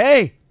I'm like,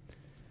 hey,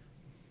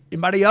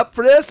 anybody up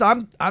for this?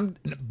 I'm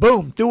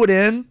boom, threw it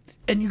in.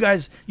 And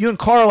you and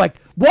Carl are like,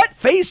 what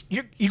phase?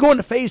 You going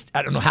to phase?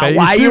 I don't know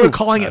why you were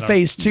calling it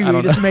phase 2.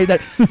 You just made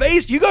that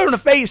phase. You going to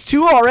phase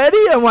 2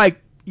 already? I'm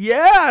like,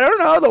 yeah, I don't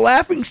know. The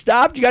laughing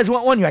stopped. You guys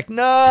want one? You're like,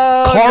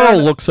 no. Carl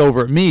looks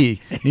over at me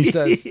and he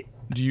says,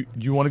 Do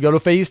you want to go to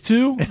phase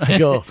 2? I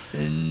go,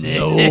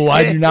 no,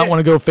 I do not want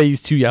to go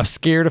phase 2. Yeah, I'm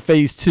scared of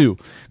phase 2.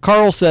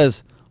 Carl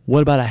says,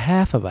 what about a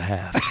half of a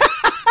half?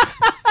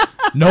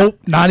 Nope,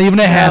 not even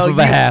a half of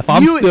a half.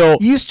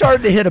 You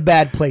started to hit a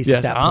bad place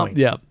at that point.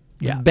 Yeah.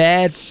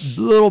 Bad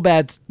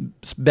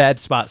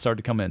spot started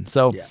to come in.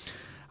 So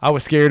I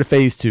was scared of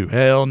phase 2.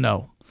 Hell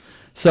no.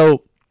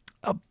 So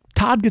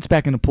Todd gets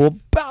back in the pool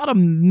about a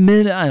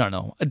minute. I don't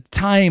know. A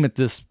time at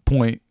this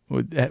point.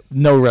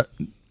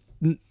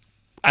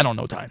 I don't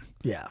know time.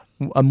 Yeah.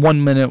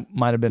 1 minute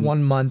might have been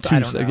 1 month. 2, I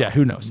don't know. Yeah,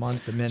 who knows? A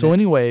month, a minute. So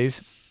anyways,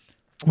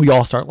 we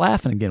all start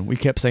laughing again. We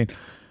kept saying,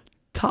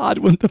 Todd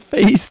went to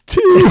phase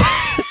 2.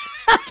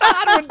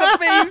 Todd went to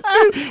phase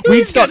 2.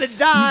 He's going to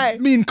die.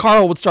 Me and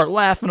Carl would start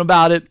laughing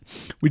about it.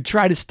 We'd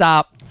try to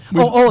stop.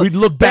 We'd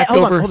look back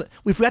over. Hold on.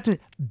 We forgot to.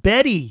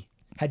 Betty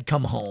had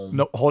come home.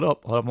 No, hold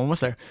up. I'm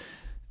almost there.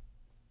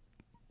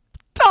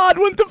 Todd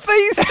went to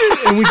phase 2.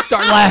 And we'd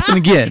start laughing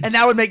again. And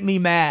that would make me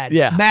mad.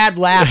 Yeah. Mad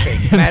laughing.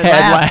 Mad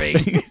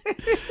laughing.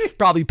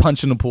 Probably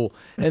punching the pool.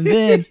 And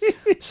then,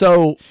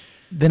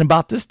 then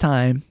about this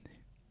time,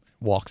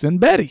 walks in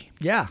Betty.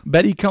 Yeah.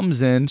 Betty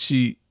comes in.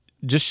 She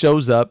just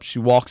shows up. She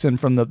walks in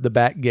from the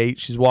back gate.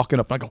 She's walking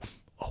up. And I go,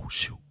 oh,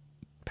 shoot.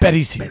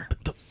 Betty's here.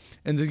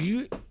 And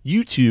then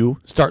you two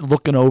start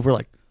looking over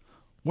like,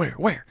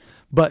 where?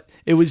 But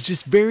it was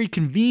just very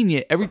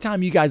convenient. Every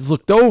time you guys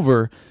looked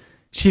over,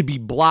 she'd be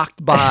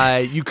blocked by,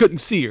 you couldn't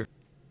see her.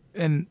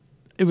 And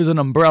it was an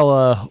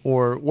umbrella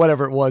or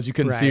whatever it was. You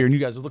couldn't see her. And you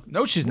guys would look,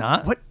 no, she's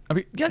not. What? I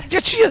mean, yeah,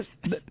 she is.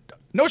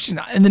 No, she's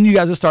not. And then you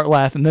guys would start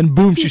laughing. Then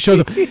boom, she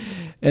shows up.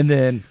 And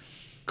then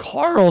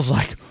Carl's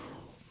like,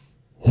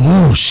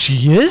 oh,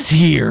 she is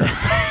here.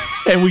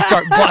 And we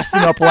start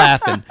busting up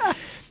laughing.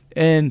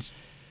 And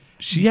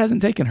she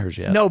hasn't taken hers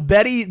yet. No,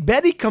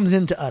 Betty comes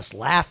into us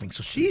laughing,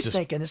 so she's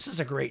thinking this is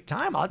a great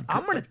time.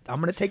 I'm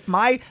gonna take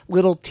my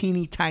little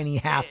teeny tiny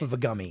half of a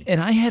gummy. And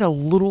I had a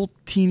little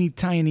teeny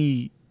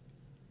tiny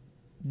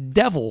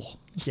devil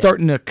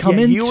starting to come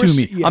into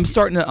me. Yeah. I'm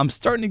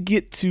starting to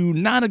get to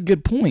not a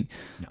good point.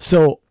 No.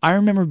 So I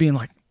remember being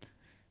like,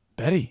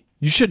 Betty,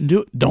 you shouldn't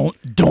do it.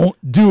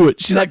 Don't do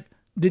it. She's like,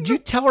 did you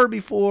tell her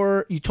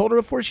before? You told her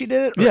before she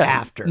did it, or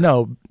after?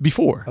 No,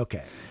 before.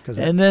 Okay.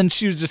 And then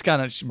she was just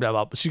kind of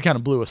she kind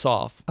of blew us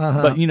off.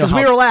 But you know, because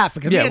we were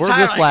laughing. Yeah, we're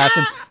just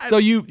laughing. So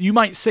you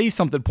might say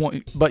something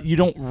but you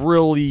don't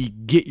really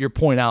get your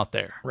point out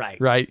there.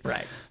 Right.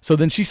 So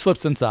then she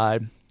slips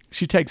inside.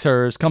 She takes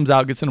hers, comes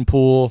out, gets in a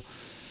pool,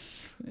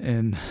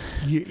 and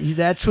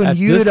that's when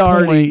you'd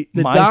already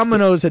the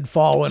dominoes had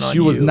fallen on you. She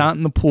was not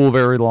in the pool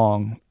very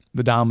long.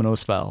 The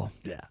dominoes fell.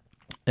 Yeah.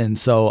 And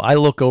so I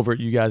look over at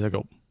you guys. I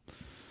go,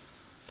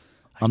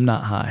 I'm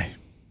not high.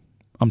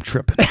 I'm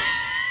tripping.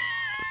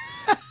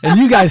 And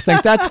you guys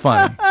think that's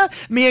funny.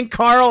 Me and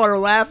Carl are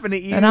laughing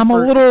at you. And I'm a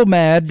little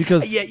mad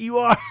because you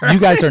are. You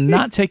guys are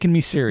not taking me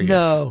serious.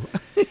 No.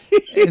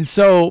 And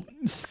so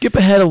skip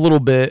ahead a little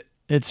bit.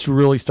 It's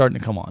really starting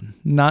to come on.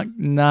 Not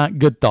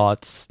good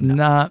thoughts.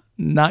 No.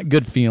 Not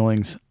good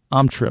feelings.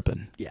 I'm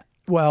tripping. Yeah.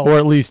 Well, or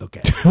at least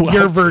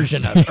your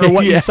version of it, or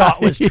what you thought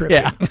was tripping.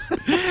 Yeah.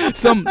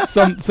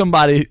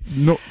 somebody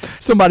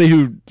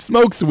who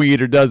smokes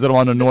weed or does it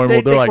on a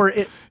normal. They're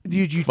like,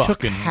 dude, you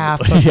took half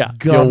of a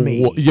gummy.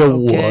 You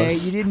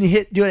was. You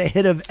didn't do a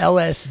hit of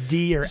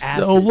LSD or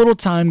acid. So a little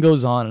time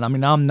goes on, and I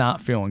mean, I'm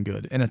not feeling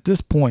good. And at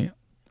this point,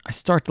 I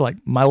start to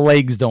my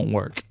legs don't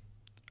work.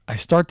 I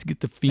start to get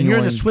the feeling. And you're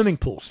in the swimming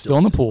pool still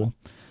in the pool.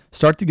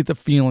 Start to get the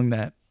feeling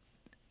that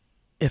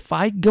if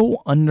I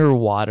go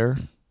underwater,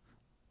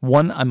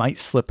 one, I might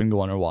slip and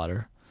go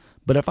underwater.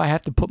 But if I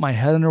have to put my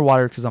head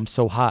underwater because I'm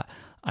so hot,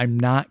 I'm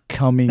not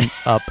coming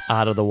up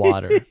out of the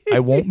water. I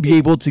won't be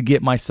able to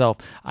get myself.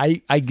 I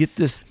get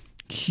this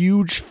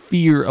huge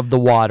fear of the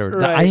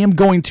water that I am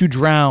going to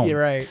drown.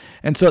 You're right.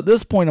 And so at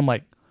this point, I'm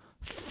like,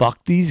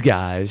 fuck these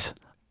guys.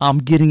 I'm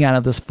getting out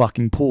of this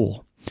fucking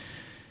pool.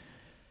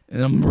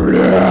 And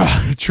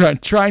I'm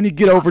trying to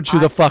get over to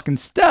the fucking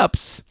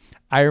steps.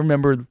 I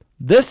remember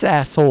this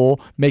asshole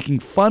making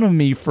fun of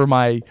me for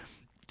my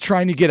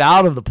trying to get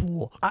out of the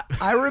pool.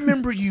 I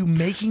remember you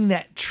making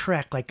that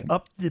trek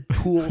up the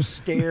pool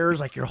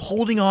stairs, you're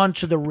holding on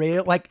to the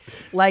rail,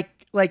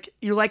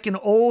 you're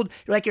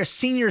like a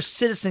senior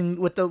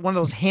citizen with one of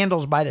those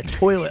handles by the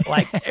toilet,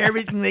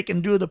 everything they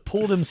can do to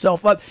pull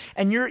themselves up,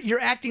 and you're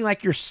acting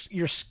like you're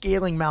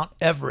scaling Mount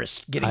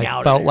Everest getting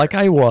out. I felt like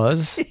I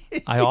was.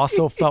 I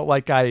also felt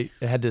like I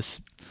had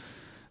this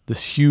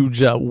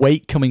huge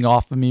weight coming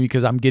off of me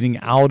because I'm getting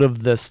out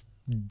of this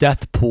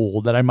death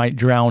pool that I might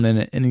drown in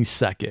at any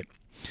second.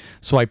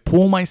 So I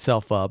pull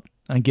myself up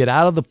and get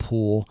out of the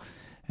pool,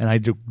 and I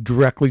go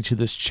directly to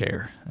this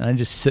chair, and I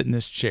just sit in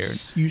this chair.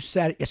 You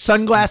sat,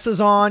 sunglasses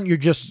on. You're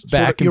just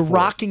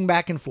rocking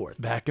back and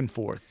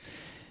forth.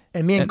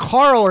 And me and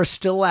Carl are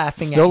still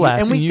laughing at you.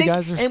 And you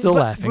guys are still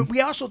laughing.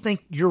 We also think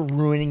you're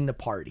ruining the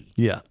party.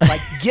 Yeah.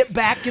 Get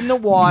back in the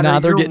water. Now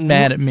they're getting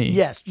mad at me.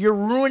 Yes. You're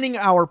ruining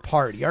our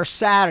party. Our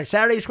Saturday.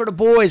 Saturday's for the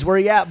boys. Where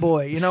you at,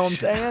 boy? You know what I'm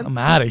saying? I'm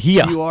out of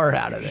here. You are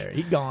out of there.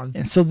 He's gone.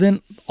 And so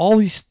then all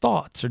these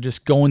thoughts are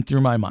just going through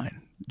my mind.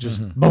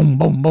 Just boom,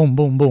 boom, boom,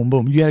 boom, boom,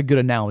 boom. You had a good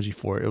analogy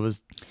for it. It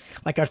was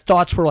our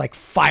thoughts were like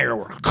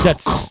fireworks.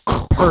 That's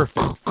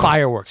perfect.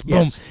 Fireworks. Boom.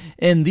 Yes.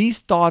 And these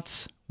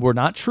thoughts were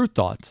not true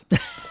thoughts,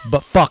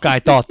 but fuck, I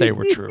thought they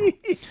were true.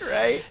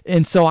 Right.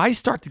 And so I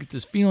start to get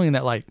this feeling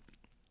that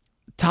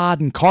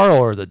Todd and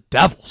Carl are the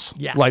devils.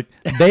 Yeah.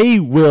 They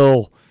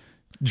will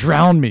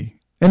drown me.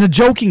 In a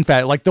joking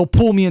fact, they'll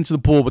pull me into the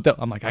pool, but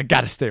I'm like, I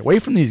got to stay away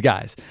from these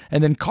guys.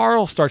 And then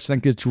Carl starts to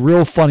think it's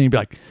real funny and be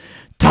like,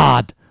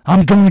 Todd,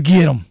 I'm going to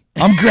get him.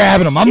 I'm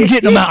grabbing him. I'm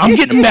getting him out. I'm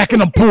getting him back in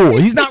the pool.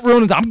 He's not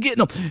ruining it. I'm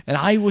getting him. And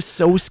I was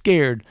so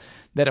scared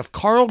that if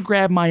Carl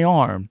grabbed my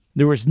arm,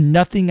 there was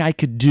nothing I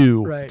could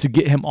do to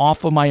get him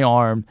off of my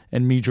arm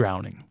and me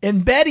drowning.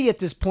 And Betty at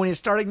this point is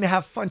starting to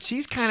have fun.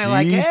 She's kind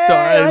of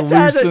started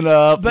loosen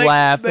up,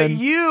 laughing.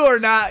 But you are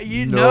not.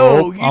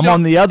 I'm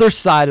on the other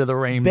side of the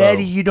rainbow.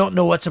 Betty, you don't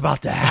know what's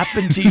about to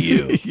happen to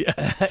you.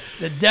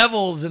 The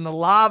devils and the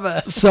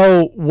lava.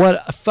 So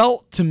what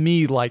felt to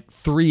me like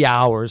 3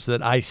 hours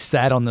that I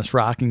sat on this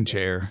rocking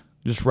chair,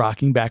 just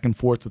rocking back and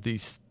forth with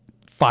these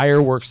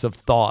fireworks of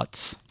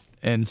thoughts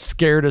and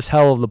scared as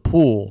hell of the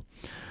pool.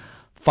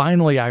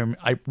 Finally,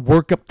 I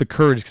work up the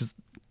courage because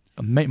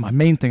my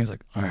main thing is all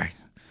right,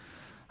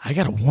 I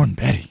got to warn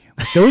Betty.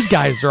 Like, those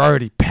guys are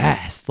already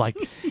past. Like,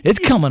 it's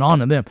coming on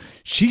to them.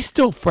 She's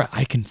still fresh.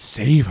 I can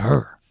save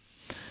her.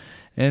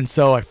 And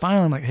so I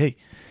finally, I'm like, hey,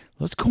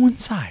 let's go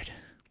inside.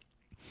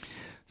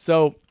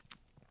 So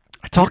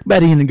I talk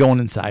Betty into going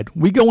inside.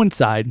 We go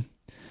inside,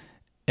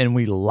 and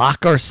we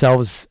lock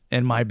ourselves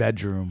in my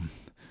bedroom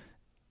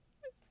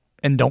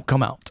and don't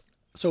come out.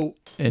 So,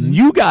 and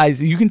you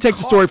guys, you can take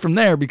the story from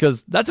there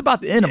because that's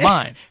about the end of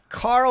mine.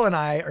 Carl and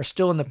I are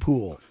still in the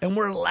pool, and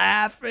we're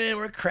laughing,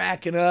 we're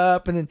cracking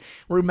up, and then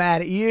we're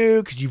mad at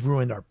you because you've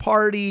ruined our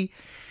party.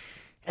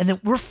 And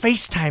then we're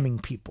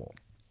FaceTiming people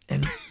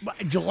and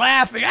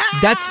laughing.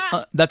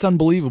 That's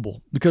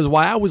unbelievable because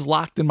while I was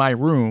locked in my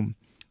room,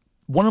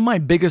 one of my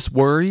biggest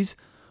worries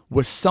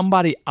was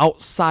somebody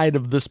outside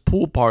of this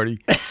pool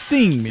party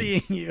seeing me.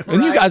 Seeing you,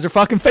 and you guys are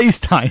fucking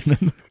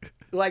FaceTiming.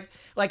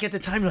 Like at the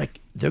time, you're like,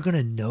 they're going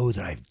to know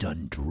that I've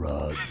done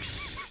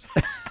drugs.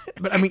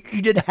 But I mean,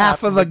 you did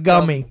half of a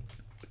gummy.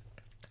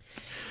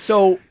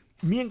 So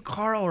me and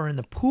Carl are in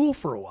the pool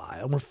for a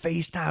while, and we're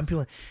FaceTime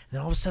people. And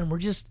then all of a sudden, we're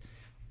just,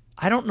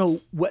 I don't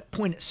know what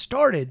point it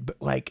started, but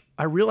like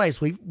I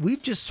realized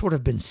we've just sort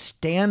of been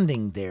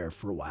standing there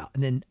for a while.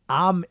 And then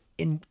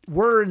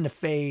we're in the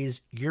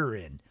phase you're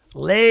in.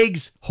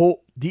 Legs,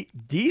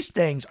 these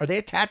things, are they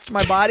attached to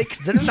my body? Because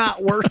they're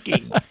not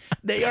working.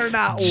 They are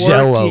not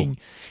Jello. working.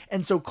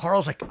 And so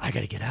Carl's like, I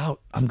got to get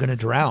out. I'm going to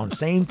drown.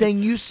 Same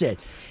thing you said.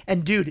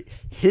 And dude,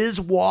 his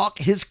walk,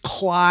 his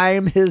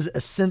climb, his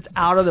ascent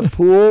out of the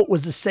pool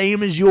was the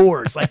same as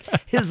yours. Like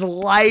his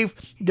life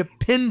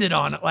depended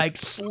on it, like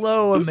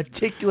slow and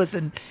meticulous.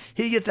 And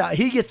he gets out,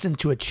 he gets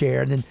into a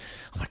chair. And then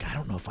I'm like, I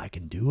don't know if I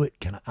can do it.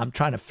 I'm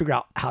trying to figure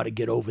out how to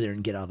get over there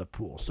and get out of the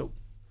pool. So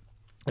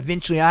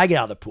eventually I get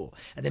out of the pool.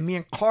 And then me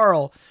and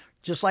Carl,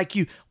 just like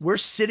you, we're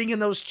sitting in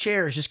those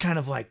chairs, just kind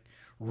of like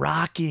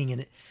rocking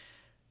and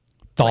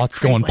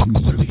thoughts like going.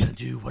 Like, what are we gonna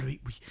do? What do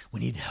we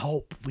need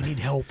help? We need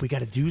help. We got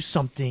to do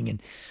something.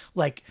 And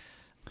like,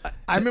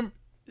 I remember.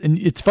 And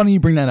it's funny you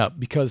bring that up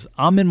because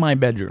I'm in my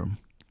bedroom,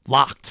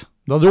 locked.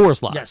 The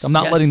door's locked. Yes, I'm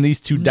not yes. letting these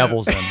two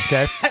devils in.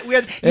 Okay,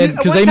 because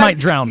because they might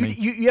drown me.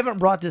 You haven't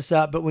brought this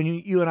up, but when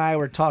you and I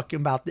were talking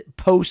about the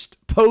post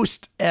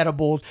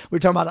edibles, we were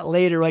talking about it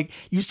later. Like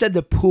you said,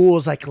 the pool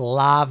is like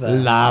lava,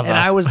 and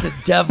I was the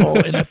devil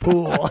in the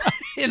pool,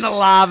 in the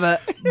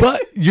lava.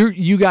 But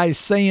you guys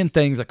saying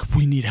things like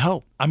we need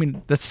help. I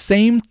mean, the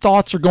same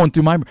thoughts are going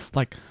through my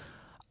like,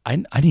 I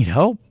need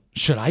help.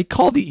 Should I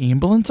call the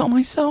ambulance on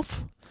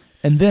myself?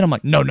 And then I'm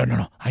like, no.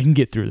 I can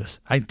get through this.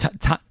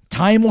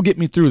 Time will get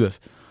me through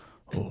this.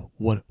 Oh,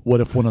 what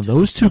if one of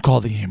those two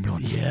call the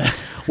ambulance? Yeah.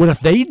 What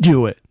if they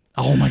do it?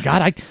 Oh my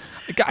God, I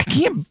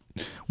can't.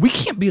 We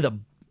can't be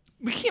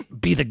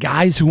the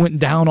guys who went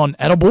down on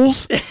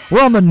edibles.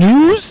 We're on the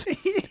news.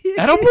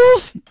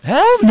 Edibles?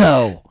 Hell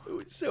no.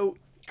 So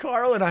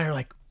Carl and I are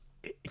like,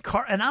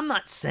 and I'm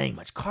not saying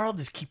much. Carl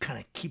just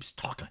keeps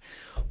talking.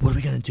 What are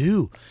we gonna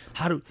do?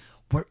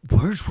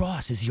 Where's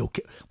Ross? Is he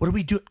okay? What do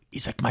we do?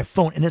 He's like, my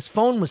phone. And his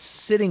phone was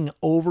sitting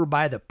over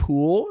by the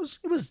pool.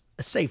 It was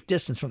a safe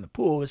distance from the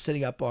pool. It was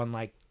sitting up on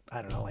like,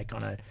 I don't know, like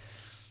on a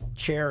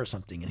chair or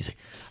something. And he's like,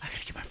 I got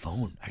to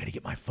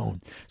get my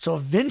phone. So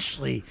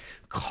eventually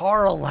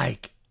Carl,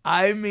 like,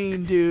 I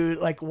mean, dude,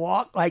 like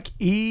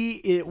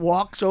it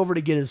walks over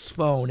to get his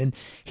phone and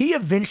he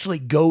eventually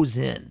goes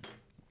in.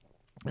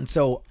 And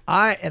so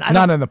I'm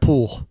not in the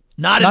pool.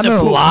 Not in the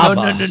pool.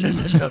 Lava.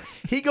 No.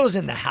 He goes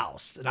in the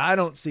house, and I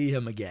don't see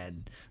him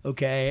again.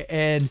 Okay,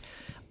 and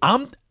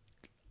I'm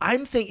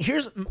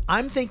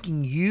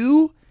thinking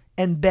you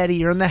and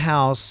Betty are in the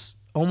house,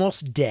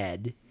 almost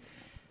dead,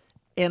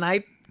 and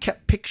I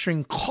kept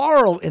picturing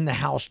Carl in the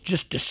house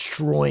just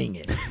destroying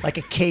it like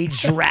a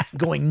caged rat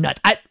going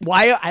nuts.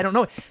 I don't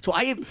know. So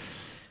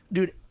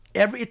dude.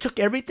 It took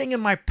everything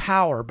in my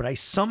power, but I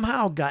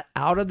somehow got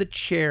out of the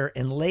chair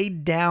and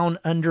laid down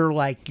under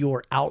like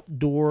your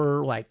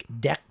outdoor like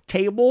deck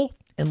table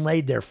and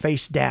laid there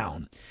face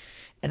down.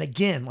 And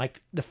again,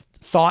 like the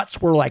thoughts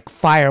were like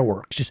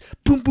fireworks, just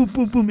boom, boom,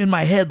 boom, boom in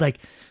my head, like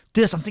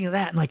this. I'm thinking of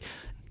that,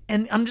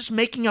 and I'm just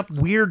making up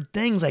weird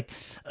things like,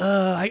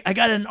 I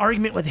got in an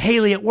argument with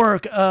Haley at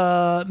work.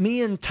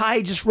 Me and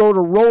Ty just rode a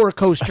roller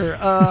coaster.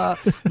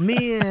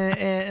 Me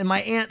and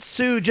my Aunt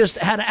Sue just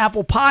had an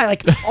apple pie.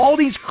 Like all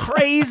these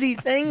crazy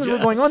things were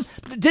going on.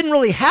 It didn't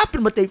really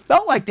happen, but they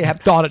felt like they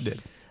happened. Thought it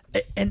did.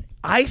 And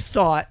I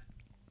thought,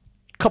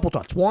 couple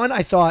thoughts. One,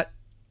 I thought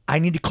I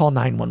need to call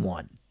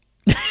 911.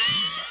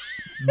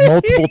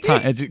 Multiple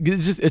times.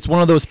 It's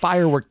one of those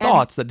firework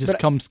thoughts that just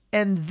comes.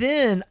 And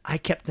then I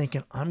kept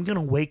thinking, I'm going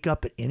to wake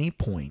up at any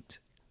point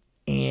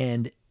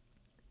and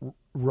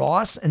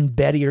Ross and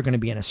Betty are going to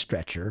be in a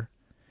stretcher.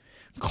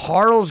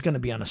 Carl's going to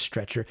be on a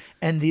stretcher.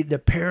 And the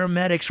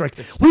paramedics are like,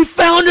 we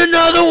found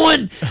another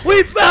one.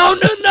 We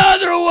found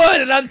another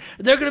one. And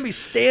they're going to be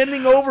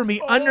standing over me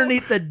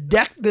underneath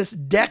this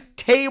deck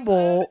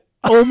table.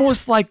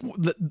 Almost like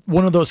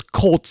one of those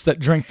cults that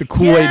drank the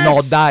Kool-Aid and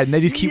all died, and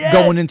they just keep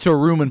going into a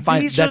room and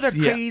find. These are the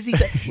crazy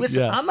things.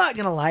 Listen, Yes. I'm not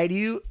gonna lie to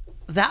you.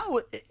 That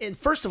was, and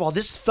first of all,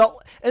 this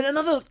felt, and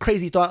another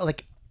crazy thought.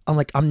 Like I'm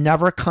like, I'm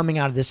never coming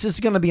out of this. This is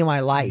going to be my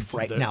life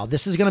right now.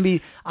 This is going to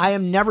be, I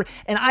am never,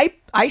 and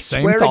I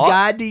swear to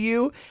God to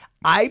you,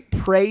 I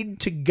prayed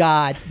to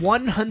God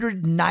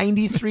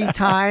 193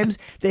 times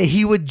that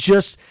he would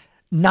just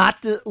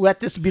not let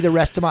this be the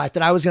rest of my life,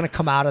 that I was going to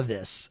come out of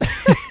this.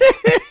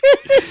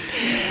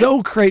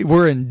 So great.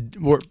 We're in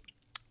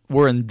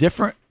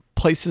different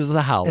places of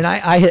the house. And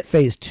I hit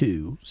phase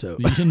 2. So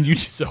you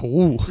just,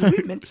 ooh.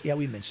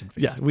 we mentioned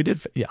phase 2. Yeah, we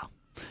did. Yeah.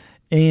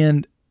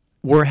 And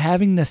we're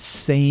having the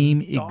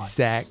same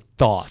exact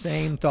thoughts.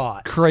 Same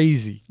thoughts.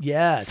 Crazy.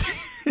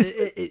 Yes.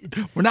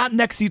 We're not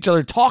next to each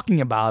other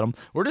talking about them.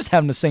 We're just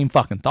having the same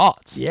fucking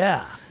thoughts.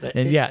 Yeah.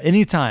 And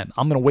anytime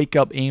I'm going to wake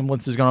up,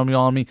 ambulance is going to be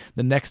on me.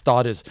 The next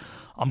thought is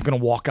I'm going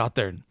to walk out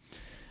there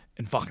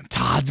and fucking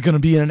Todd's going to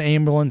be in an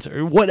ambulance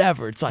or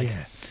whatever. It's like,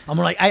 I'm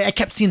like, I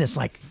kept seeing this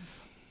like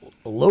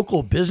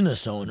local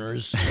business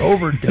owners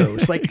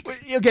overdose. Like,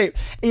 okay.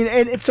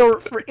 And so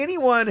for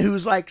anyone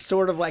who's like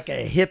sort of like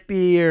a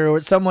hippie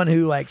or someone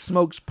who like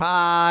smokes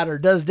pot or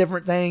does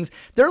different things,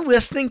 they're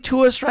listening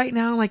to us right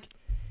now. Like,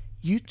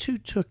 you two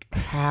took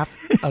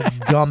half a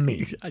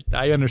gummy.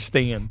 I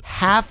understand.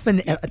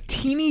 A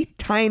teeny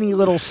tiny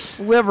little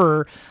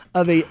sliver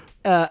of a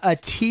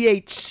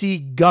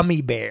THC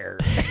gummy bear.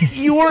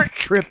 You weren't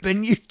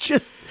tripping.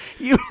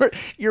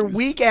 Your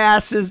weak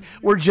asses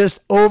were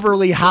just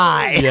overly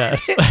high.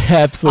 Yes,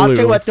 absolutely. I'll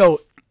tell you what though.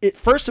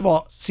 First of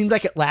all, it seemed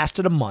like it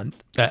lasted a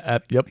month.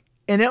 Yep.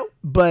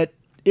 But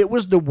it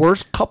was the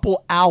worst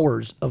couple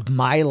hours of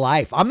my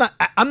life. I'm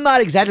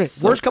not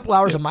exaggerating. Worst couple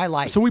hours of my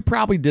life. So we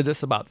probably did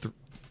this about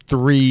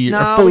 3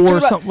 or 4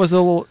 or something. Was a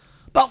little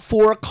about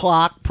 4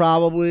 o'clock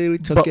probably. We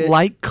took it. But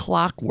like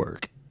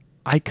clockwork,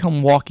 I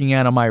come walking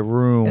out of my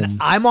room. And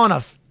I'm on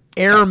a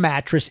air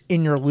mattress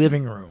in your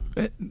living room.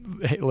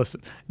 Hey,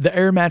 listen, the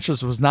air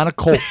mattress was not a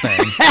cult thing.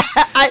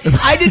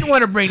 I didn't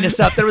want to bring this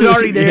up. There was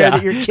already there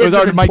that your kids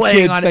have been my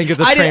playing kids on think it.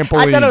 it's a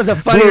trampoline. I thought it was a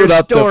funnier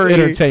story.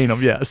 To entertain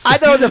them, yes. I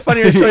thought it was a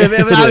funnier story.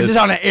 If I was just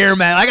on an air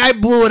mat. Like I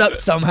blew it up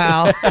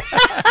somehow.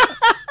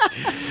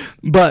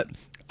 But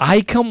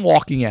I come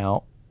walking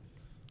out.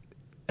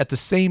 At the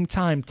same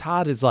time,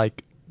 Todd is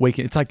like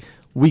waking. It's like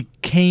we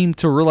came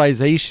to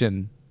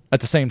realization at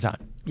the same time.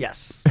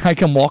 Yes. I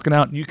come walking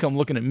out and you come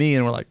looking at me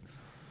and we're like,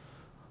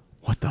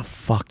 what the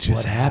fuck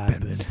just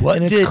happened?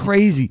 And it's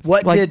crazy.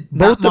 What like, did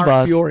both Mark of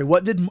us, Fiore?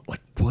 What did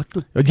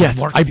yes,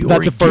 Mark that's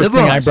Fiore the first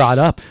thing us? I brought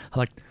up. I'm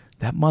like,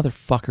 that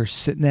motherfucker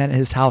sitting at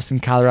his house in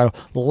Colorado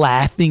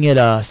laughing at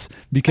us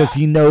because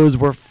he knows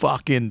we're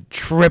fucking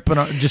tripping,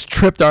 just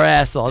tripped our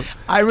ass off.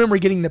 I remember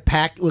getting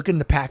looking at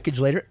the package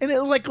later, and it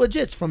was like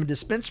legit. It's from a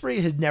dispensary.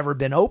 It had never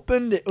been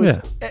opened. It was,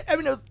 I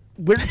mean,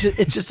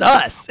 it's just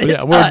us.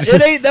 It's us.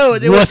 It ain't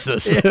those.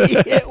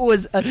 It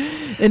was,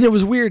 and it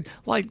was weird.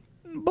 Like,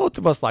 both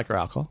of us like our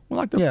alcohol. We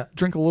like to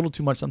drink a little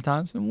too much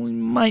sometimes, and we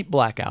might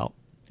black out,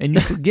 and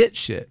you forget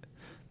shit.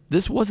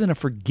 This wasn't a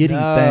forgetting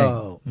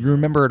thing. You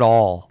remember it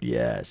all.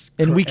 Yes.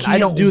 And we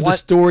can't do the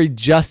story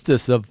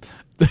justice of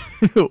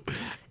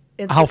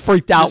how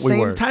freaked out we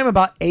were. Same time,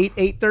 about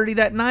 8:30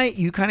 that night,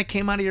 you kind of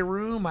came out of your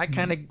room. I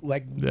kind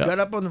of got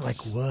up on them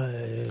like,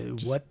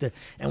 what the?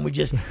 And we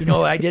just, what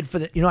I did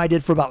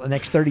for about the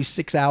next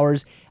 36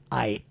 hours.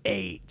 I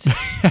ate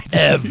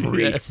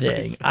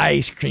everything.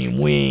 Ice cream,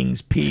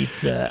 wings,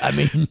 pizza. I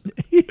mean.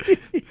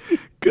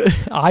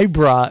 I had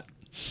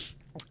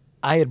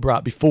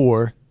brought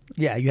before.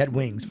 Yeah, you had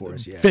wings for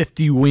us. Yeah,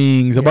 50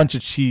 wings, a bunch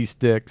of cheese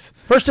sticks.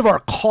 First of all,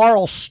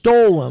 Carl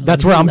stole them.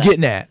 That's where I'm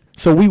getting at.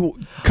 So we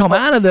come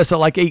out of this at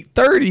like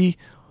 8:30.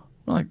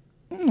 We're like,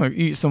 I'm gonna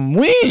eat some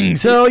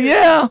wings. Hell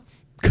yeah!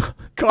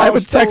 I have a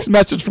text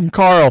message from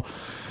Carl.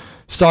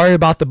 Sorry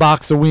about the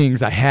box of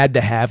wings. I had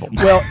to have them.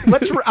 Well,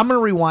 I'm gonna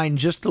rewind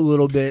just a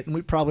little bit, and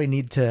we probably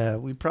need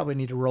to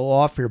roll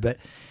off here. But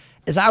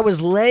as I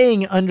was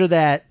laying under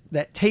that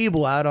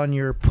table out on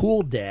your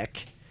pool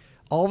deck,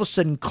 all of a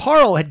sudden,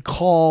 Carl had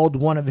called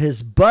one of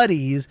his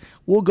buddies.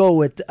 We'll go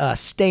with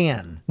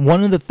Stan.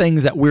 One of the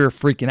things that we're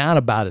freaking out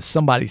about is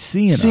somebody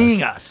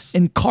seeing us.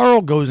 And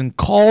Carl goes and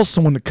calls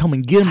someone to come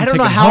and get him. I don't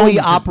know how he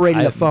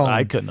operated a phone.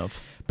 I couldn't have.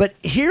 But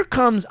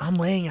I'm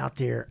laying out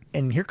there,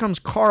 and here comes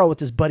Carl with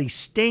his buddy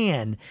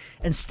Stan.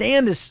 And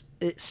Stan is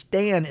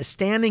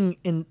standing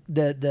in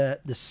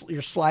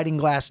your sliding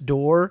glass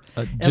door.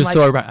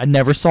 I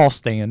never saw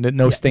Stan. Didn't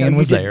know Stan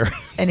was there.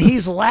 And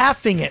he's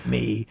laughing at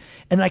me,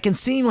 and I can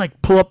see him like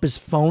pull up his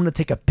phone to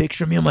take a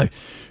picture of me. I'm like,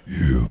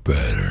 you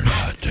better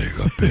not take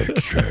a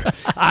picture.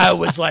 I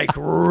was like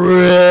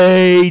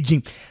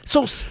raging.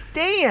 So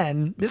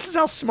Stan, this is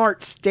how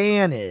smart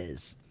Stan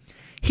is.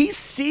 He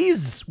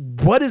sees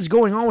what is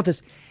going on with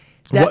this.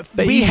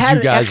 We had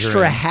an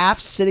extra half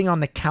sitting on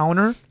the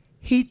counter.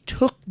 He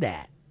took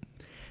that.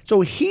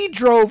 So he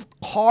drove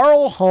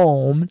Carl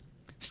home,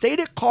 stayed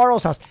at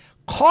Carl's house.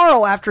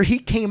 Carl, after he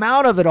came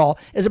out of it all,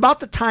 is about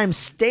the time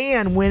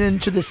Stan went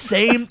into the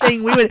same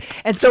thing we went.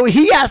 And so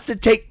he has to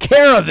take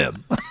care of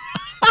him.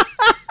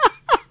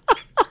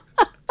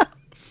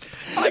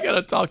 I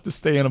gotta talk to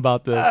Stan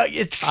about this.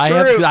 It's I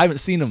true. haven't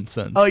seen him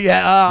since. Oh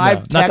yeah,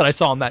 not that I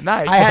saw him that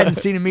night. I hadn't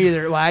seen him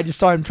either. Well, I just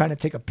saw him trying to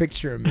take a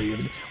picture of me.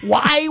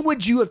 Why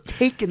would you have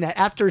taken that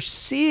after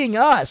seeing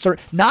us or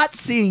not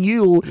seeing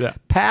you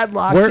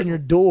padlocked in your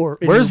door?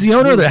 Where's the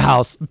owner of the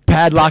house?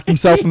 Padlocked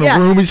himself in the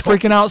room. He's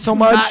freaking out so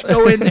much. Do not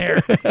go in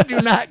there.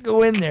 Do not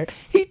go in there.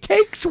 He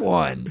takes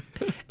one.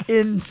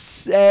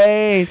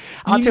 Insane.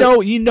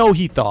 You know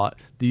he thought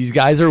these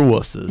guys are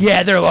wusses.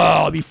 Yeah, they're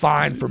it'll be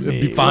fine for me.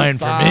 It'll be fine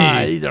for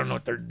me. They don't know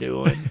what they're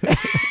doing.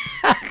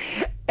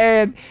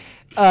 and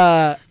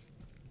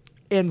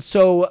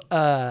so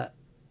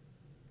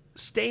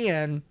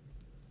Stan,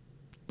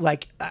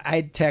 like,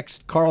 I'd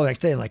text Carl the next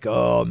day and like,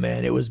 oh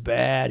man, it was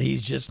bad.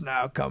 He's just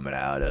now coming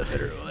out of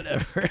it or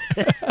whatever.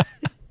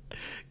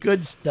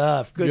 Good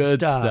stuff. Good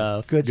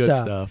stuff. Good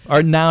stuff.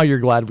 Or now you're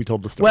glad we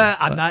told the story. Well,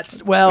 I'm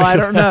not. Well, I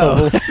don't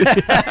know.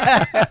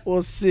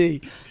 We'll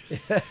see.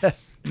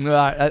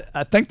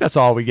 I think that's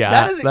all we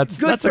got. That's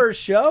good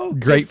first show.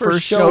 Great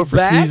first show for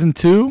back. season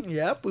 2.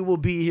 Yep, we will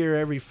be here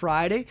every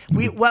Friday.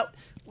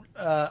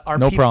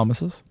 No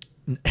promises.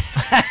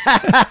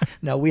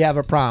 No, we have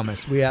a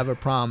promise. We have a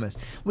promise.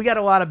 We got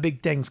a lot of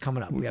big things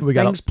coming up. We have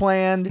things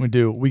planned. We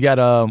do. We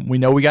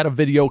know we got a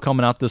video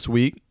coming out this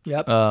week.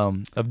 Yep.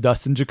 Of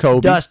Dustin Jacoby.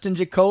 Dustin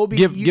Jacoby.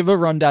 Give a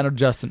rundown of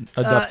Dustin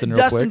real quick.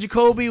 Dustin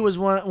Jacoby was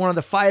one of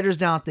the fighters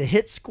down at the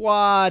Hit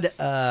Squad.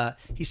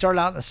 He started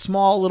out in a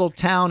small little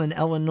town in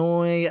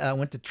Illinois.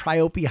 Went to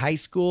Triope High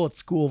School. It's a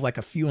school of like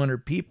a few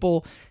hundred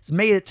people. He's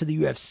made it to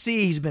the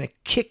UFC. He's been a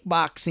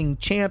kickboxing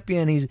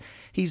champion.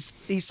 He's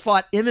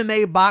fought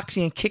MMA,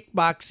 boxing, and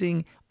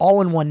kickboxing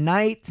all in one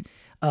night.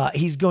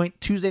 He's going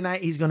Tuesday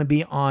night. He's going to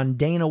be on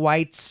Dana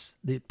White's,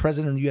 the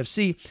president of the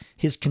UFC,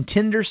 his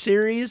Contender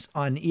series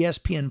on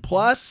ESPN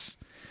Plus.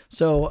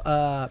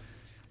 So,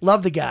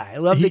 love the guy.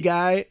 The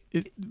guy.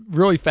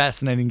 Really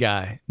fascinating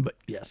guy. But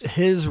yes,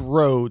 his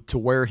road to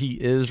where he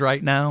is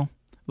right now.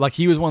 Like,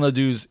 he was one of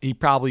the dudes, he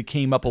probably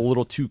came up a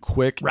little too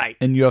quick. Right.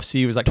 In UFC.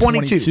 He was like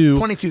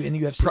 22 in the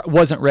UFC.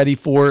 Wasn't ready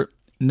for it.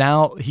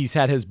 Now he's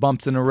had his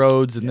bumps in the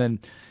roads, and then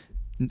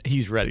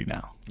he's ready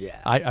now. Yeah.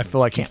 I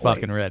feel like he's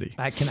fucking ready.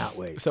 I cannot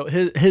wait. So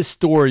his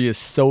story is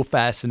so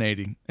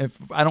fascinating.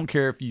 I don't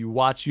care if you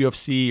watch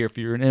UFC or if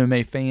you're an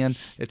MMA fan,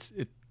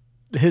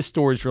 his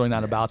story is really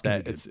not about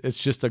that. It's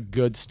just a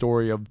good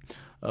story of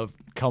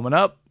coming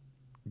up,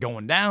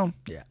 going down,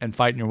 and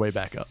fighting your way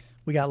back up.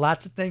 We got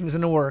lots of things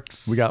in the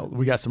works. We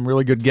got some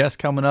really good guests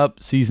coming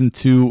up. Season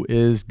 2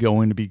 is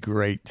going to be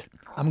great.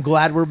 I'm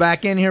glad we're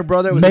back in here,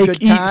 brother. It was a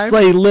good time. Eat,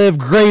 Slay, Live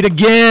great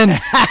again.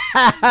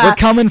 We're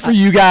coming for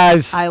you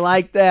guys. I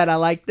like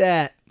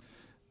that.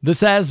 This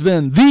has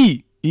been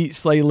the Eat,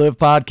 Slay, Live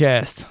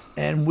podcast.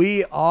 And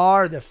we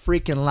are the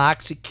freaking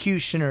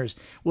Loxecutioners.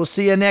 We'll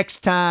see you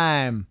next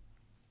time.